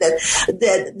claim that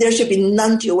there should be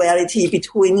non-duality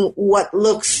between what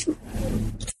looks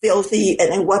filthy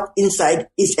and what inside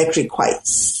is actually quite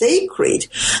sacred.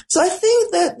 So I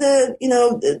think that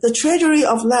the treasury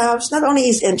of laughs not only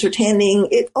is entertaining,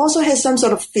 it also has some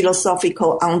sort of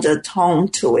philosophical undertone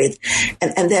to it,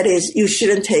 and that is you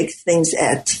shouldn't take things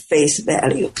at face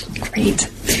value. Great.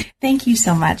 Thank you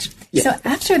so much. Yeah. So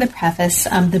after the preface,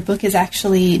 the book is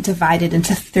actually divided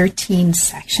into 13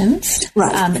 sections.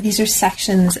 Right. These are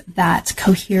sections that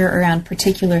cohere around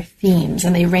particular themes,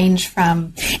 and they range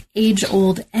from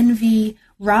age-old envy,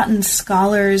 rotten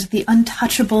scholars, the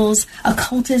untouchables,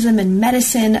 occultism and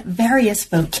medicine, various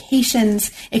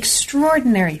vocations,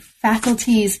 extraordinary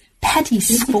faculties, petty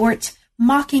sport,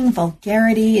 mocking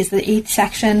vulgarity is the 8th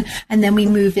section, and then we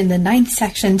move in the 9th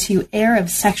section to air of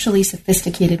sexually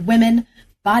sophisticated women,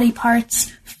 body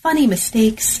parts, funny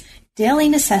mistakes, daily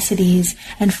necessities,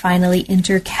 and finally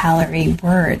intercalary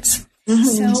words.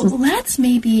 So let's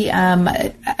maybe,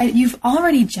 you've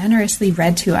already generously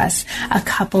read to us a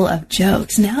couple of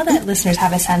jokes. Now that listeners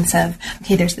have a sense of,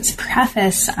 okay, there's this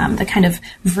preface, the kind of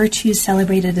virtues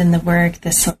celebrated in the work,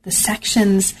 the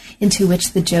sections into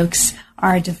which the jokes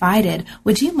are divided,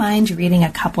 would you mind reading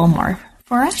a couple more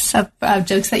for us of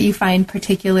jokes that you find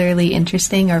particularly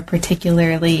interesting or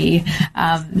particularly,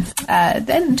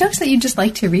 then jokes that you'd just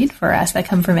like to read for us that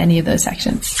come from any of those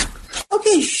sections?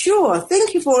 Okay, sure.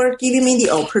 Thank you for giving me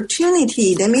the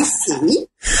opportunity. Let me see.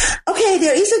 Okay,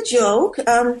 there is a joke.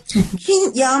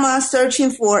 King Yama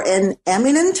searching for an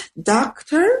eminent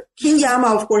doctor. King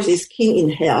Yama, of course, is king in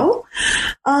hell.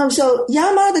 So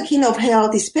Yama, the king of hell,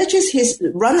 dispatches his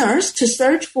runners to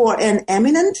search for an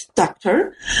eminent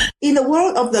doctor in the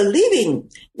world of the living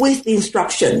with the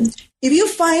instruction: if you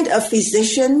find a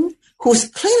physician whose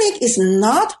clinic is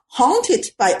not haunted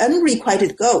by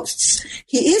unrequited ghosts,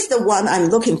 he is the one I'm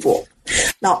looking for.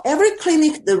 Now, every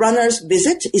clinic the runners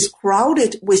visit is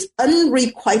crowded with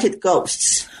unrequited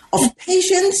ghosts of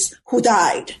patients who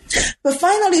died. But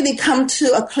finally, they come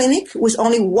to a clinic with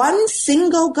only one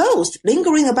single ghost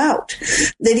lingering about.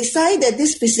 They decide that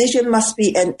this physician must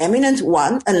be an eminent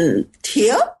one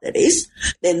until, that is,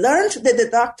 they learned that the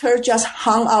doctor just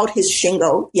hung out his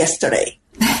shingle yesterday.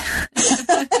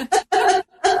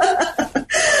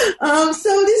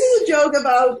 So this is a joke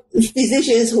about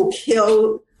physicians who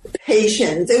kill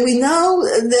patients. And we know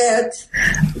that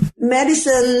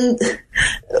medicine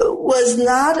was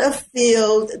not a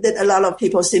field that a lot of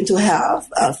people seem to have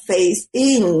faith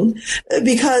in,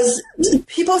 because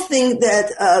people think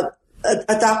that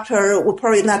a doctor would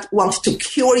probably not want to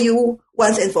cure you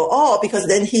once and for all, because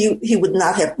then he would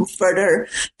not have further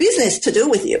business to do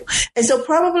with you. And so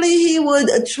probably he would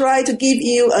try to give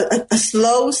you a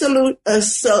slow solution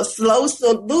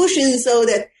so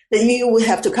that you would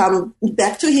have to come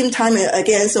back to him time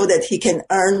again so that he can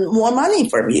earn more money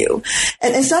from you.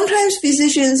 And sometimes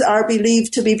physicians are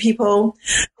believed to be people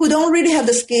who don't really have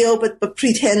the skill, but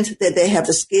pretend that they have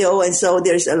the skill. And so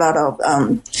there's a lot of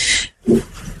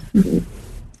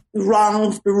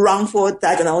wrongful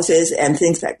diagnosis and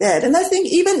things like that. And I think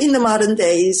even in the modern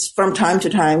days, from time to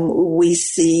time, we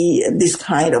see this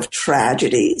kind of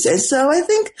tragedies. And so I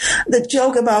think the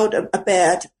joke about a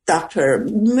bad doctor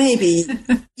may be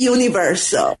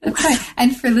universal. Okay.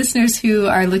 And for listeners who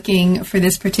are looking for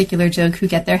this particular joke, who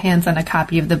get their hands on a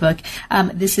copy of the book,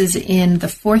 this is in the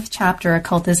 4th chapter,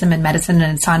 Occultism and Medicine,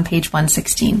 and it's on page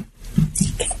 116.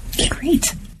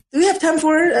 Great. Do we have time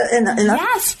for another?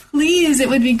 Yes, please. It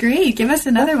would be great. Give us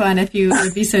another one if you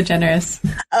would be so generous.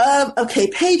 Okay,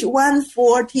 page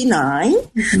 149.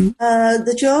 Mm-hmm.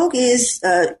 The joke is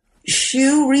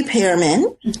shoe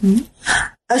repairman. Mm-hmm.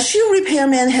 A shoe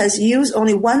repairman has used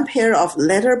only one pair of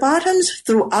leather bottoms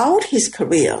throughout his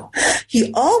career. He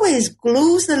always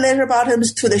glues the leather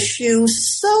bottoms to the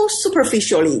shoes so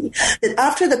superficially that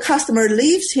after the customer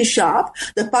leaves his shop,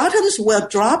 the bottoms will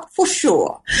drop for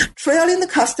sure. Trailing the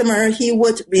customer, he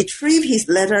would retrieve his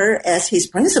leather as his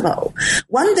principal.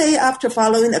 One day after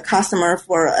following a customer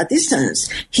for a distance,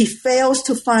 he fails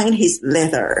to find his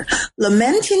leather.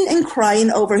 Lamenting and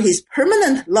crying over his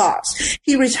permanent loss,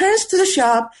 he returns to the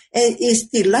shop and is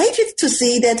delighted to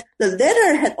see that the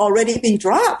letter had already been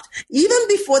dropped even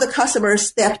before the customer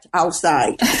stepped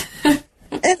outside. And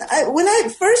when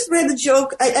I first read the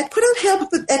joke, I couldn't help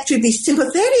but actually be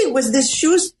sympathetic with this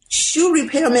shoe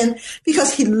repairman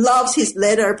because he loves his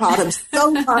leather bottoms so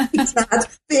much. It's not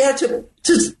fair to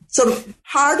sort of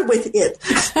part with it.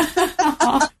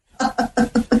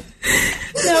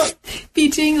 No,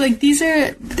 Beijing, like these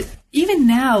are... Even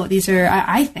now, these are,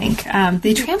 I think,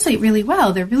 they translate really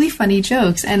well. They're really funny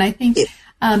jokes. And I think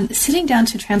sitting down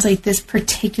to translate this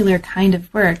particular kind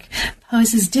of work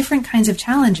poses different kinds of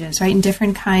challenges, right? And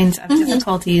different kinds of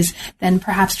difficulties than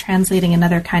perhaps translating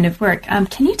another kind of work.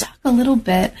 Can you talk a little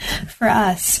bit for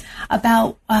us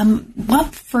about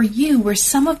what for you were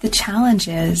some of the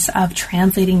challenges of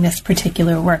translating this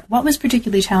particular work? What was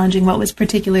particularly challenging? What was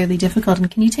particularly difficult?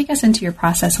 And can you take us into your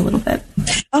process a little bit?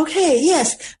 Okay,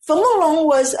 yes. Feng Longlong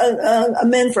was a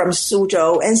man from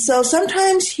Suzhou, and so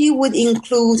sometimes he would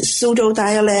include Suzhou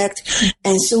dialect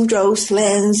and Suzhou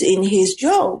slangs in his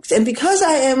jokes. And because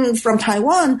I am from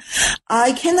Taiwan,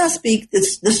 I cannot speak the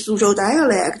Suzhou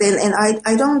dialect, and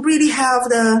I don't really have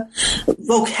the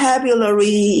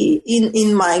vocabulary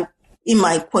in my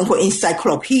quote unquote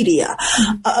encyclopedia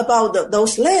about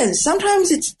those slangs.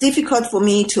 Sometimes it's difficult for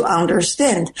me to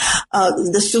understand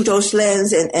the Suzhou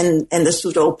slangs and the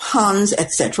Suzhou puns,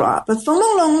 etc. But Feng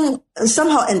Longlong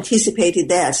somehow anticipated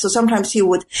that, so sometimes he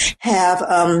would have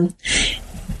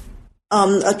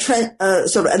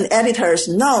sort of an editor's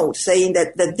note saying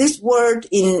that this word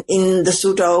in the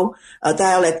Suzhou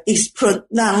dialect is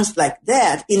pronounced like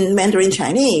that in Mandarin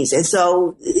Chinese. And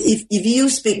so if you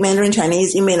speak Mandarin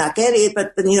Chinese, you may not get it,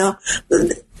 but you know,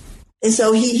 and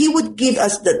so he would give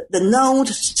us the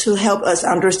note to help us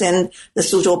understand the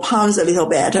Suzhou puns a little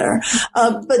better.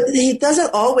 But he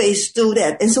doesn't always do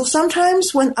that. And so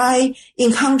sometimes when I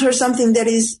encounter something that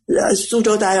is a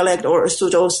Suzhou dialect or a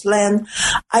Suzhou slang,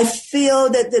 I feel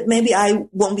that maybe I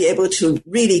won't be able to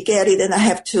really get it, and I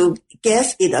have to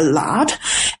guess it a lot.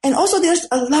 And also there's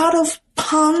a lot of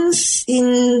puns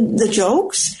in the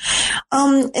jokes.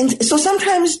 And so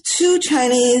sometimes two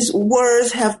Chinese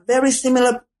words have very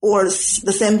similar or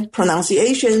the same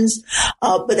pronunciations,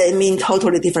 but they mean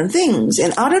totally different things.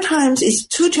 And other times it's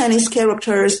two Chinese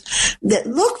characters that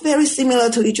look very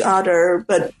similar to each other,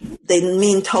 but they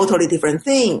mean totally different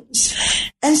things.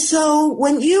 And so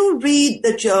when you read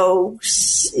the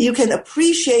jokes, you can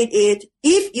appreciate it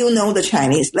if you know the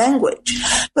Chinese language.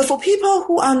 But for people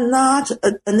who are not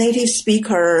a native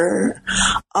speaker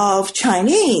of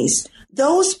Chinese,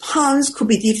 those puns could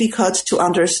be difficult to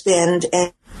understand,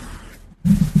 and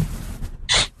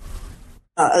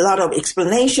a lot of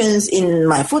explanations in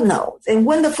my footnotes. And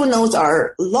when the footnotes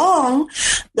are long,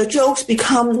 the jokes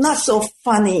become not so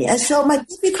funny. And so my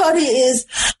difficulty is,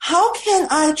 how can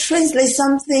I translate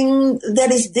something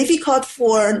that is difficult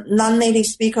for non-native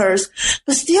speakers,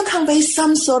 but still convey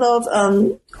some sort of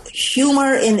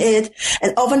humor in it?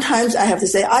 And oftentimes I have to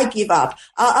say, I give up.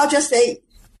 I'll just say,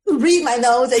 read my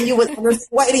notes and you would understand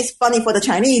why it is funny for the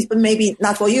Chinese, but maybe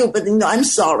not for you, but I'm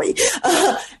sorry.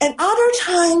 And other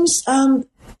times,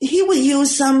 he would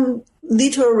use some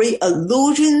literary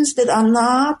allusions that are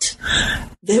not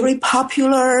very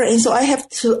popular. And so I have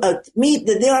to admit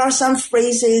that there are some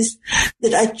phrases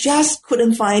that I just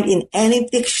couldn't find in any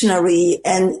dictionary.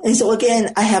 And so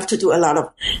again, I have to do a lot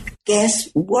of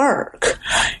guesswork.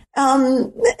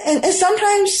 And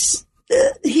sometimes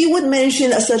he would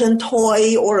mention a certain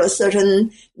toy or a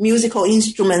certain musical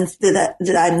instrument that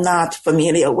I'm not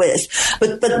familiar with.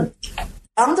 But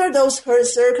under those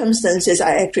circumstances,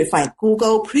 I actually find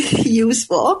Google pretty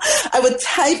useful. I would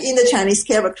type in the Chinese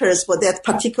characters for that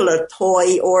particular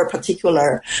toy or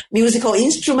particular musical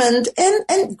instrument,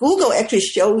 and Google actually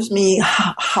shows me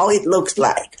how it looks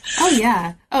like. Oh,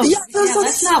 yeah. Oh,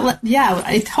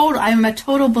 I'm a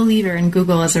total believer in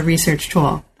Google as a research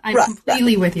tool. I'm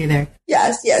completely with you there.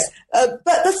 Yes.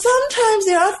 But sometimes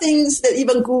there are things that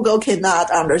even Google cannot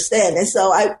understand. And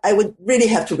so I would really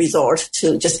have to resort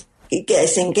to just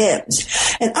guessing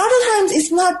games. And other times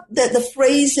it's not that the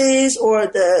phrases or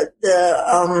the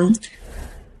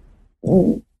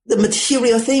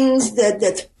material things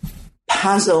that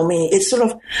puzzle me. It's sort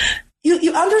of,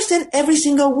 you understand every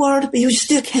single word, but you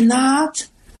still cannot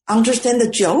understand the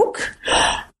joke.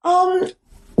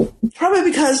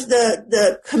 Probably because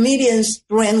the comedian's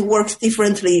brain works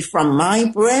differently from my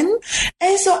brain.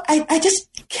 And so I just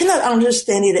cannot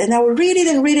understand it. And I will read it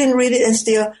and read it and read it, and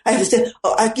still I have to say,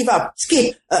 I give up,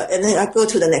 skip, and then I go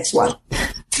to the next one.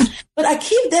 But I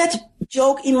keep that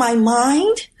joke in my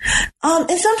mind. And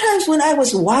sometimes when I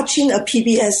was watching a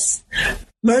PBS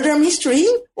murder mystery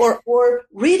or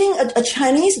reading a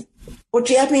Chinese or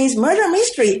Japanese murder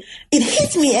mystery, it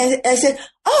hits me and I said,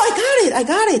 I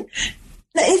got it.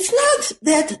 Now, it's not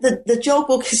that the joke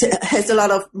book has a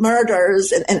lot of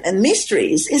murders and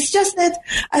mysteries. It's just that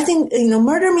I think,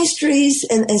 murder mysteries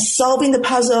and solving the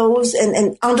puzzles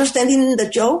and understanding the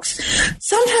jokes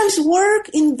sometimes work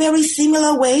in very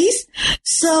similar ways.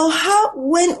 So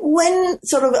when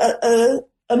sort of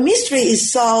a mystery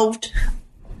is solved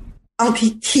on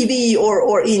TV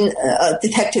or in a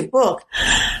detective book,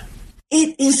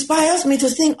 it inspires me to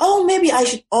think, maybe I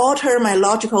should alter my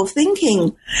logical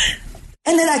thinking.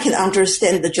 And then I can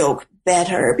understand the joke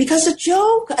better, because the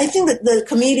joke, I think that the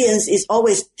comedians is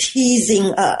always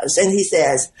teasing us. And he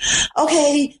says,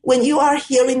 okay, when you are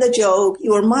hearing the joke,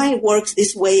 your mind works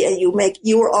this way and you make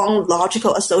your own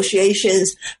logical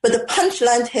associations. But the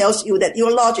punchline tells you that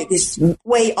your logic is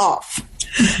way off.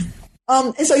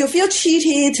 And so you feel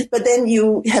cheated, but then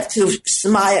you have to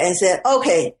smile and say,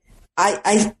 okay,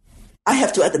 I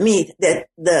have to admit that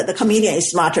the comedian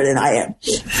is smarter than I am,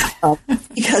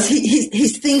 because he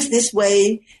thinks this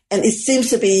way and it seems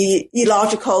to be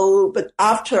illogical, but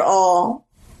after all,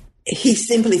 he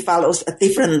simply follows a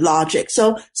different logic.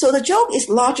 So the joke is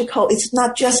logical. It's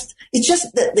not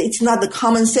the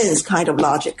common sense kind of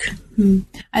logic.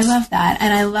 I love that.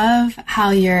 And I love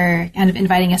how you're kind of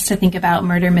inviting us to think about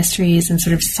murder mysteries and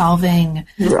sort of solving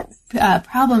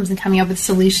problems and coming up with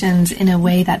solutions in a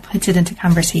way that puts it into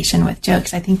conversation with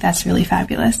jokes. I think that's really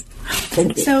fabulous.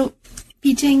 Thank you. So,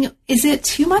 Bijing, is it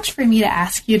too much for me to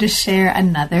ask you to share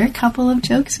another couple of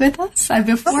jokes with us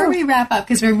before we wrap up?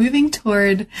 Because we're moving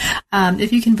toward,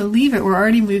 if you can believe it, we're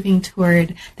already moving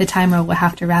toward the time where we'll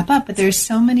have to wrap up. But there's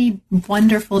so many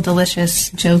wonderful, delicious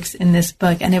jokes in this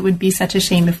book, and it would be such a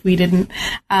shame if we didn't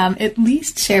at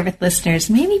least share with listeners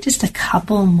maybe just a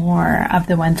couple more of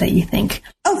the ones that you think.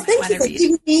 Thank you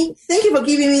for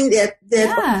giving me that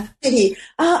opportunity.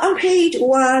 On page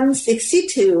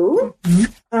 162.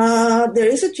 There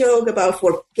is a joke about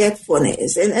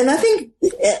forgetfulness. And I think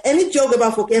any joke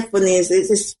about forgetfulness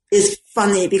is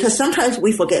funny, because sometimes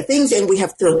we forget things and we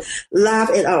have to laugh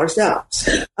at ourselves.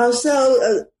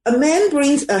 So a man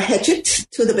brings a hatchet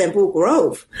to the bamboo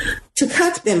grove to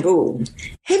cut bamboo.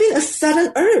 Having a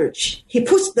sudden urge, he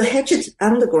puts the hatchet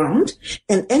on the ground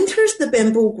and enters the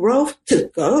bamboo grove to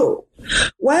go.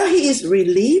 While he is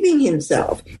relieving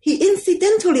himself, he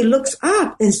incidentally looks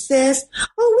up and says,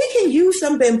 we can use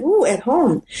some bamboo at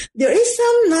home. There is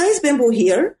some nice bamboo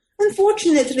here.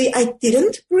 Unfortunately, I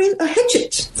didn't bring a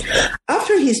hatchet.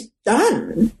 After he's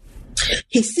done,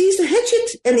 he sees the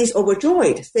hatchet and is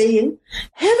overjoyed, saying,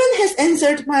 heaven has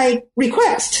answered my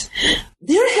request.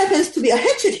 There happens to be a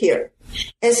hatchet here.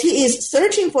 As he is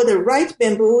searching for the right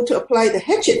bamboo to apply the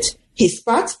hatchet, he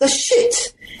spots the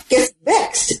shit, gets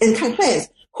vexed, and complains,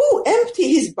 who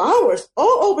emptied his bowels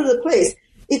all over the place?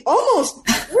 It almost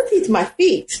hurted my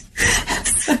feet.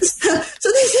 So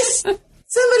this is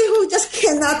somebody who just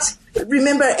cannot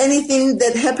remember anything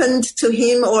that happened to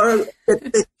him or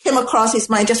that came across his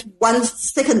mind just 1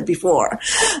 second before.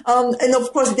 And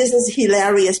of course, this is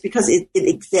hilarious because it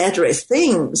exaggerates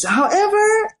things.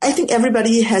 However, I think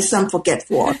everybody has some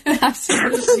forgetful.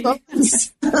 Absolutely.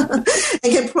 And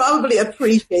can probably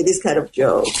appreciate this kind of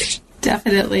joke.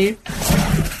 Definitely.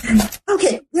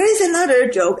 Okay, there is another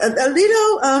joke, a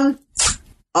little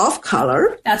off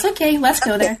color. That's okay. Let's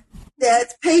go there.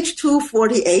 That's page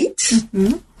 248.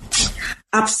 Mm-hmm.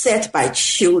 Upset by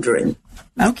children.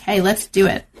 Okay, let's do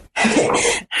it. Okay.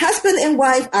 Husband and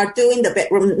wife are doing the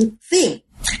bedroom thing.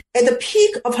 At the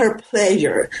peak of her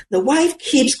pleasure, the wife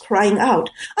keeps crying out,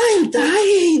 "I'm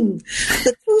dying!"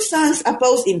 The two sons are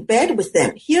both in bed with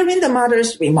them. Hearing the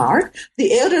mother's remark,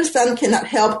 the elder son cannot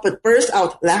help but burst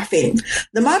out laughing.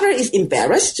 The mother is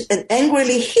embarrassed and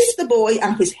angrily hits the boy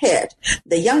on his head.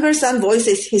 The younger son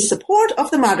voices his support of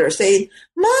the mother, saying,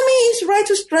 "Mommy is right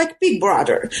to strike big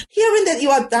brother. Hearing that you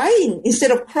are dying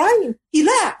instead of crying, he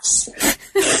laughs."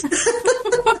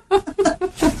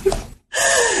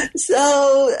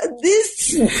 So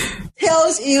this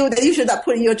tells you that you should not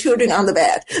put your children on the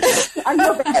bed, on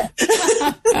your bed.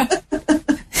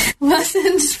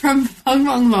 Lessons from Feng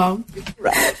Feng Mom.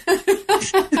 Right.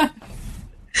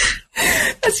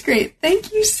 That's great.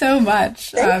 Thank you so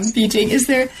much,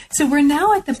 Bijing. So we're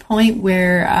now at the point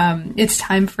where it's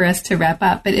time for us to wrap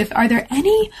up, but are there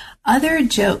any other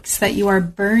jokes that you are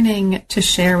burning to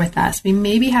share with us? We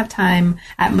maybe have time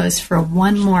at most for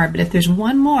one more, but if there's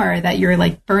one more that you're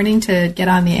like burning to get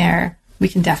on the air, we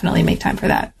can definitely make time for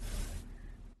that.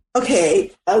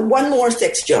 Okay, one more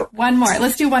sex joke. One more.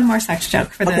 Let's do one more sex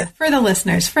joke for the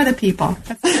listeners, for the people.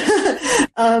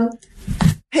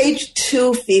 Page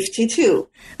 252.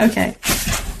 Okay.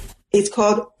 It's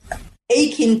called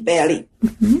Aching Belly.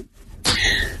 Mm-hmm.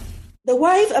 The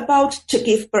wife about to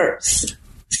give birth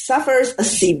suffers a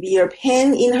severe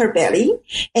pain in her belly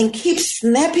and keeps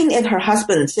snapping at her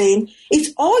husband, saying,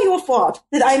 "It's all your fault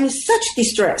that I'm in such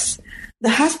distress." The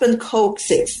husband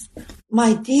coaxes,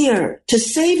 "My dear, to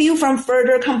save you from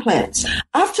further complaints,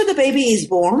 after the baby is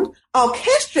born, I'll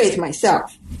castrate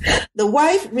myself." The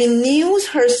wife renews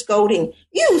her scolding,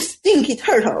 "You stinky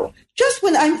turtle, just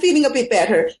when I'm feeling a bit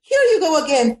better, here you go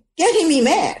again, getting me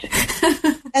mad."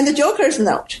 And the joker's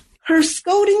note, her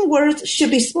scolding words should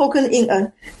be spoken in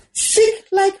a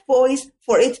sick-like voice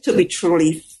for it to be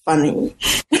truly funny.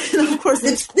 And of course,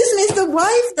 this means the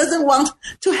wife doesn't want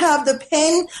to have the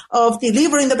pain of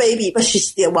delivering the baby, but she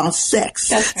still wants sex.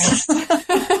 That's right.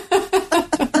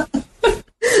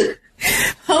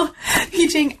 Well,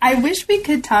 Bijing, I wish we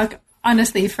could talk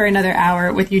honestly for another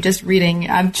hour with you just reading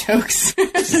jokes.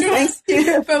 Thank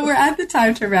you. But we're at the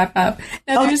time to wrap up.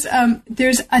 Now,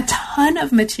 there's a ton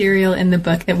of material in the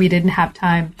book that we didn't have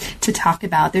time to talk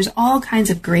about. There's all kinds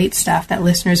of great stuff that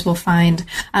listeners will find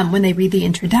when they read the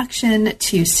introduction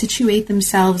to situate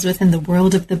themselves within the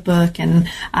world of the book and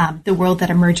the world that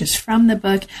emerges from the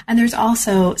book. And there's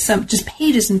also some just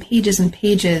pages and pages and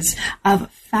pages of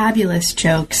fabulous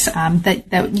jokes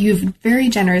that you've very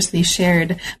generously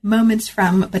shared moments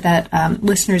from, but that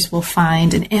listeners will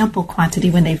find in ample quantity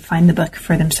when they find the book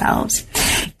for themselves.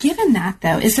 Given that,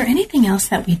 though, is there anything else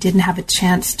that we didn't have a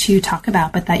chance to talk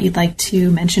about, but that you'd like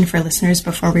to mention for listeners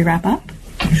before we wrap up?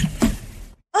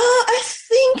 I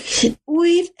think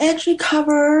we've actually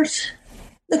covered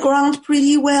the ground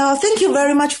pretty well. Thank you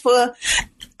very much for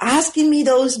asking me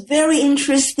those very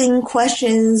interesting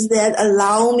questions that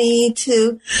allow me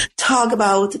to talk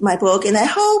about my book. And I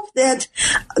hope that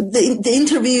the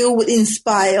interview would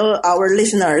inspire our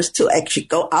listeners to actually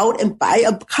go out and buy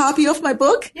a copy of my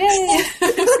book. Yay!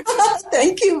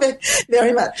 Thank you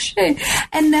very much.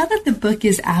 And now that the book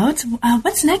is out,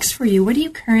 what's next for you? What are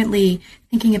you currently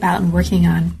thinking about and working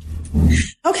on?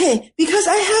 Okay, because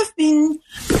I have been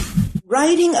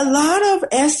writing a lot of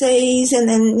essays and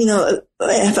then,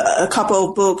 I have a couple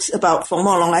of books about Feng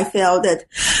Monglong. I felt that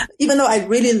even though I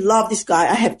really love this guy,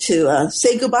 I have to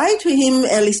say goodbye to him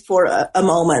at least for a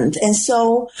moment. And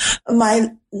so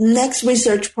my next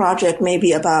research project may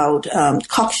be about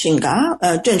Koxinga,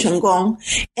 Zheng Chenggong,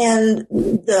 and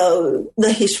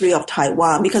the history of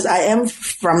Taiwan, because I am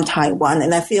from Taiwan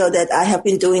and I feel that I have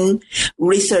been doing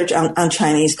research on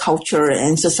Chinese culture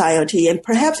and society, and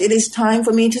perhaps it is time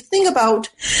for me to think about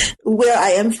where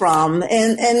I am from.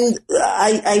 And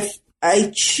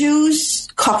I choose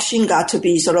Koxinga to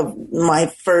be sort of my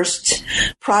first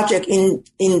project in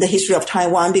the history of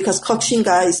Taiwan, because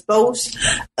Koxinga is both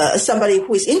somebody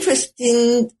who is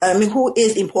who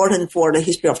is important for the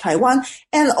history of Taiwan,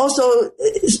 and also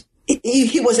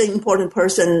he was an important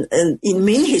person in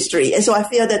Ming history. And so I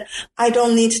feel that I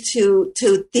don't need to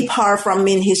depart from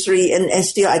Ming history, and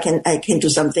still I can do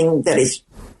something that is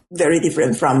very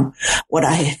different from what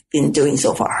I have been doing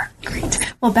so far. Great.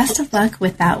 Well, best of luck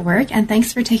with that work, and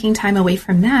thanks for taking time away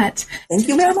from that. Thank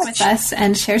you very much. With us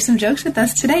and share some jokes with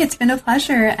us today. It's been a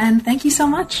pleasure, and thank you so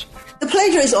much. The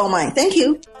pleasure is all mine. Thank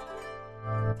you.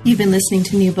 You've been listening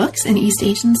to New Books in East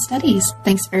Asian Studies.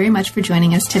 Thanks very much for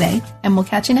joining us today, and we'll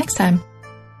catch you next time.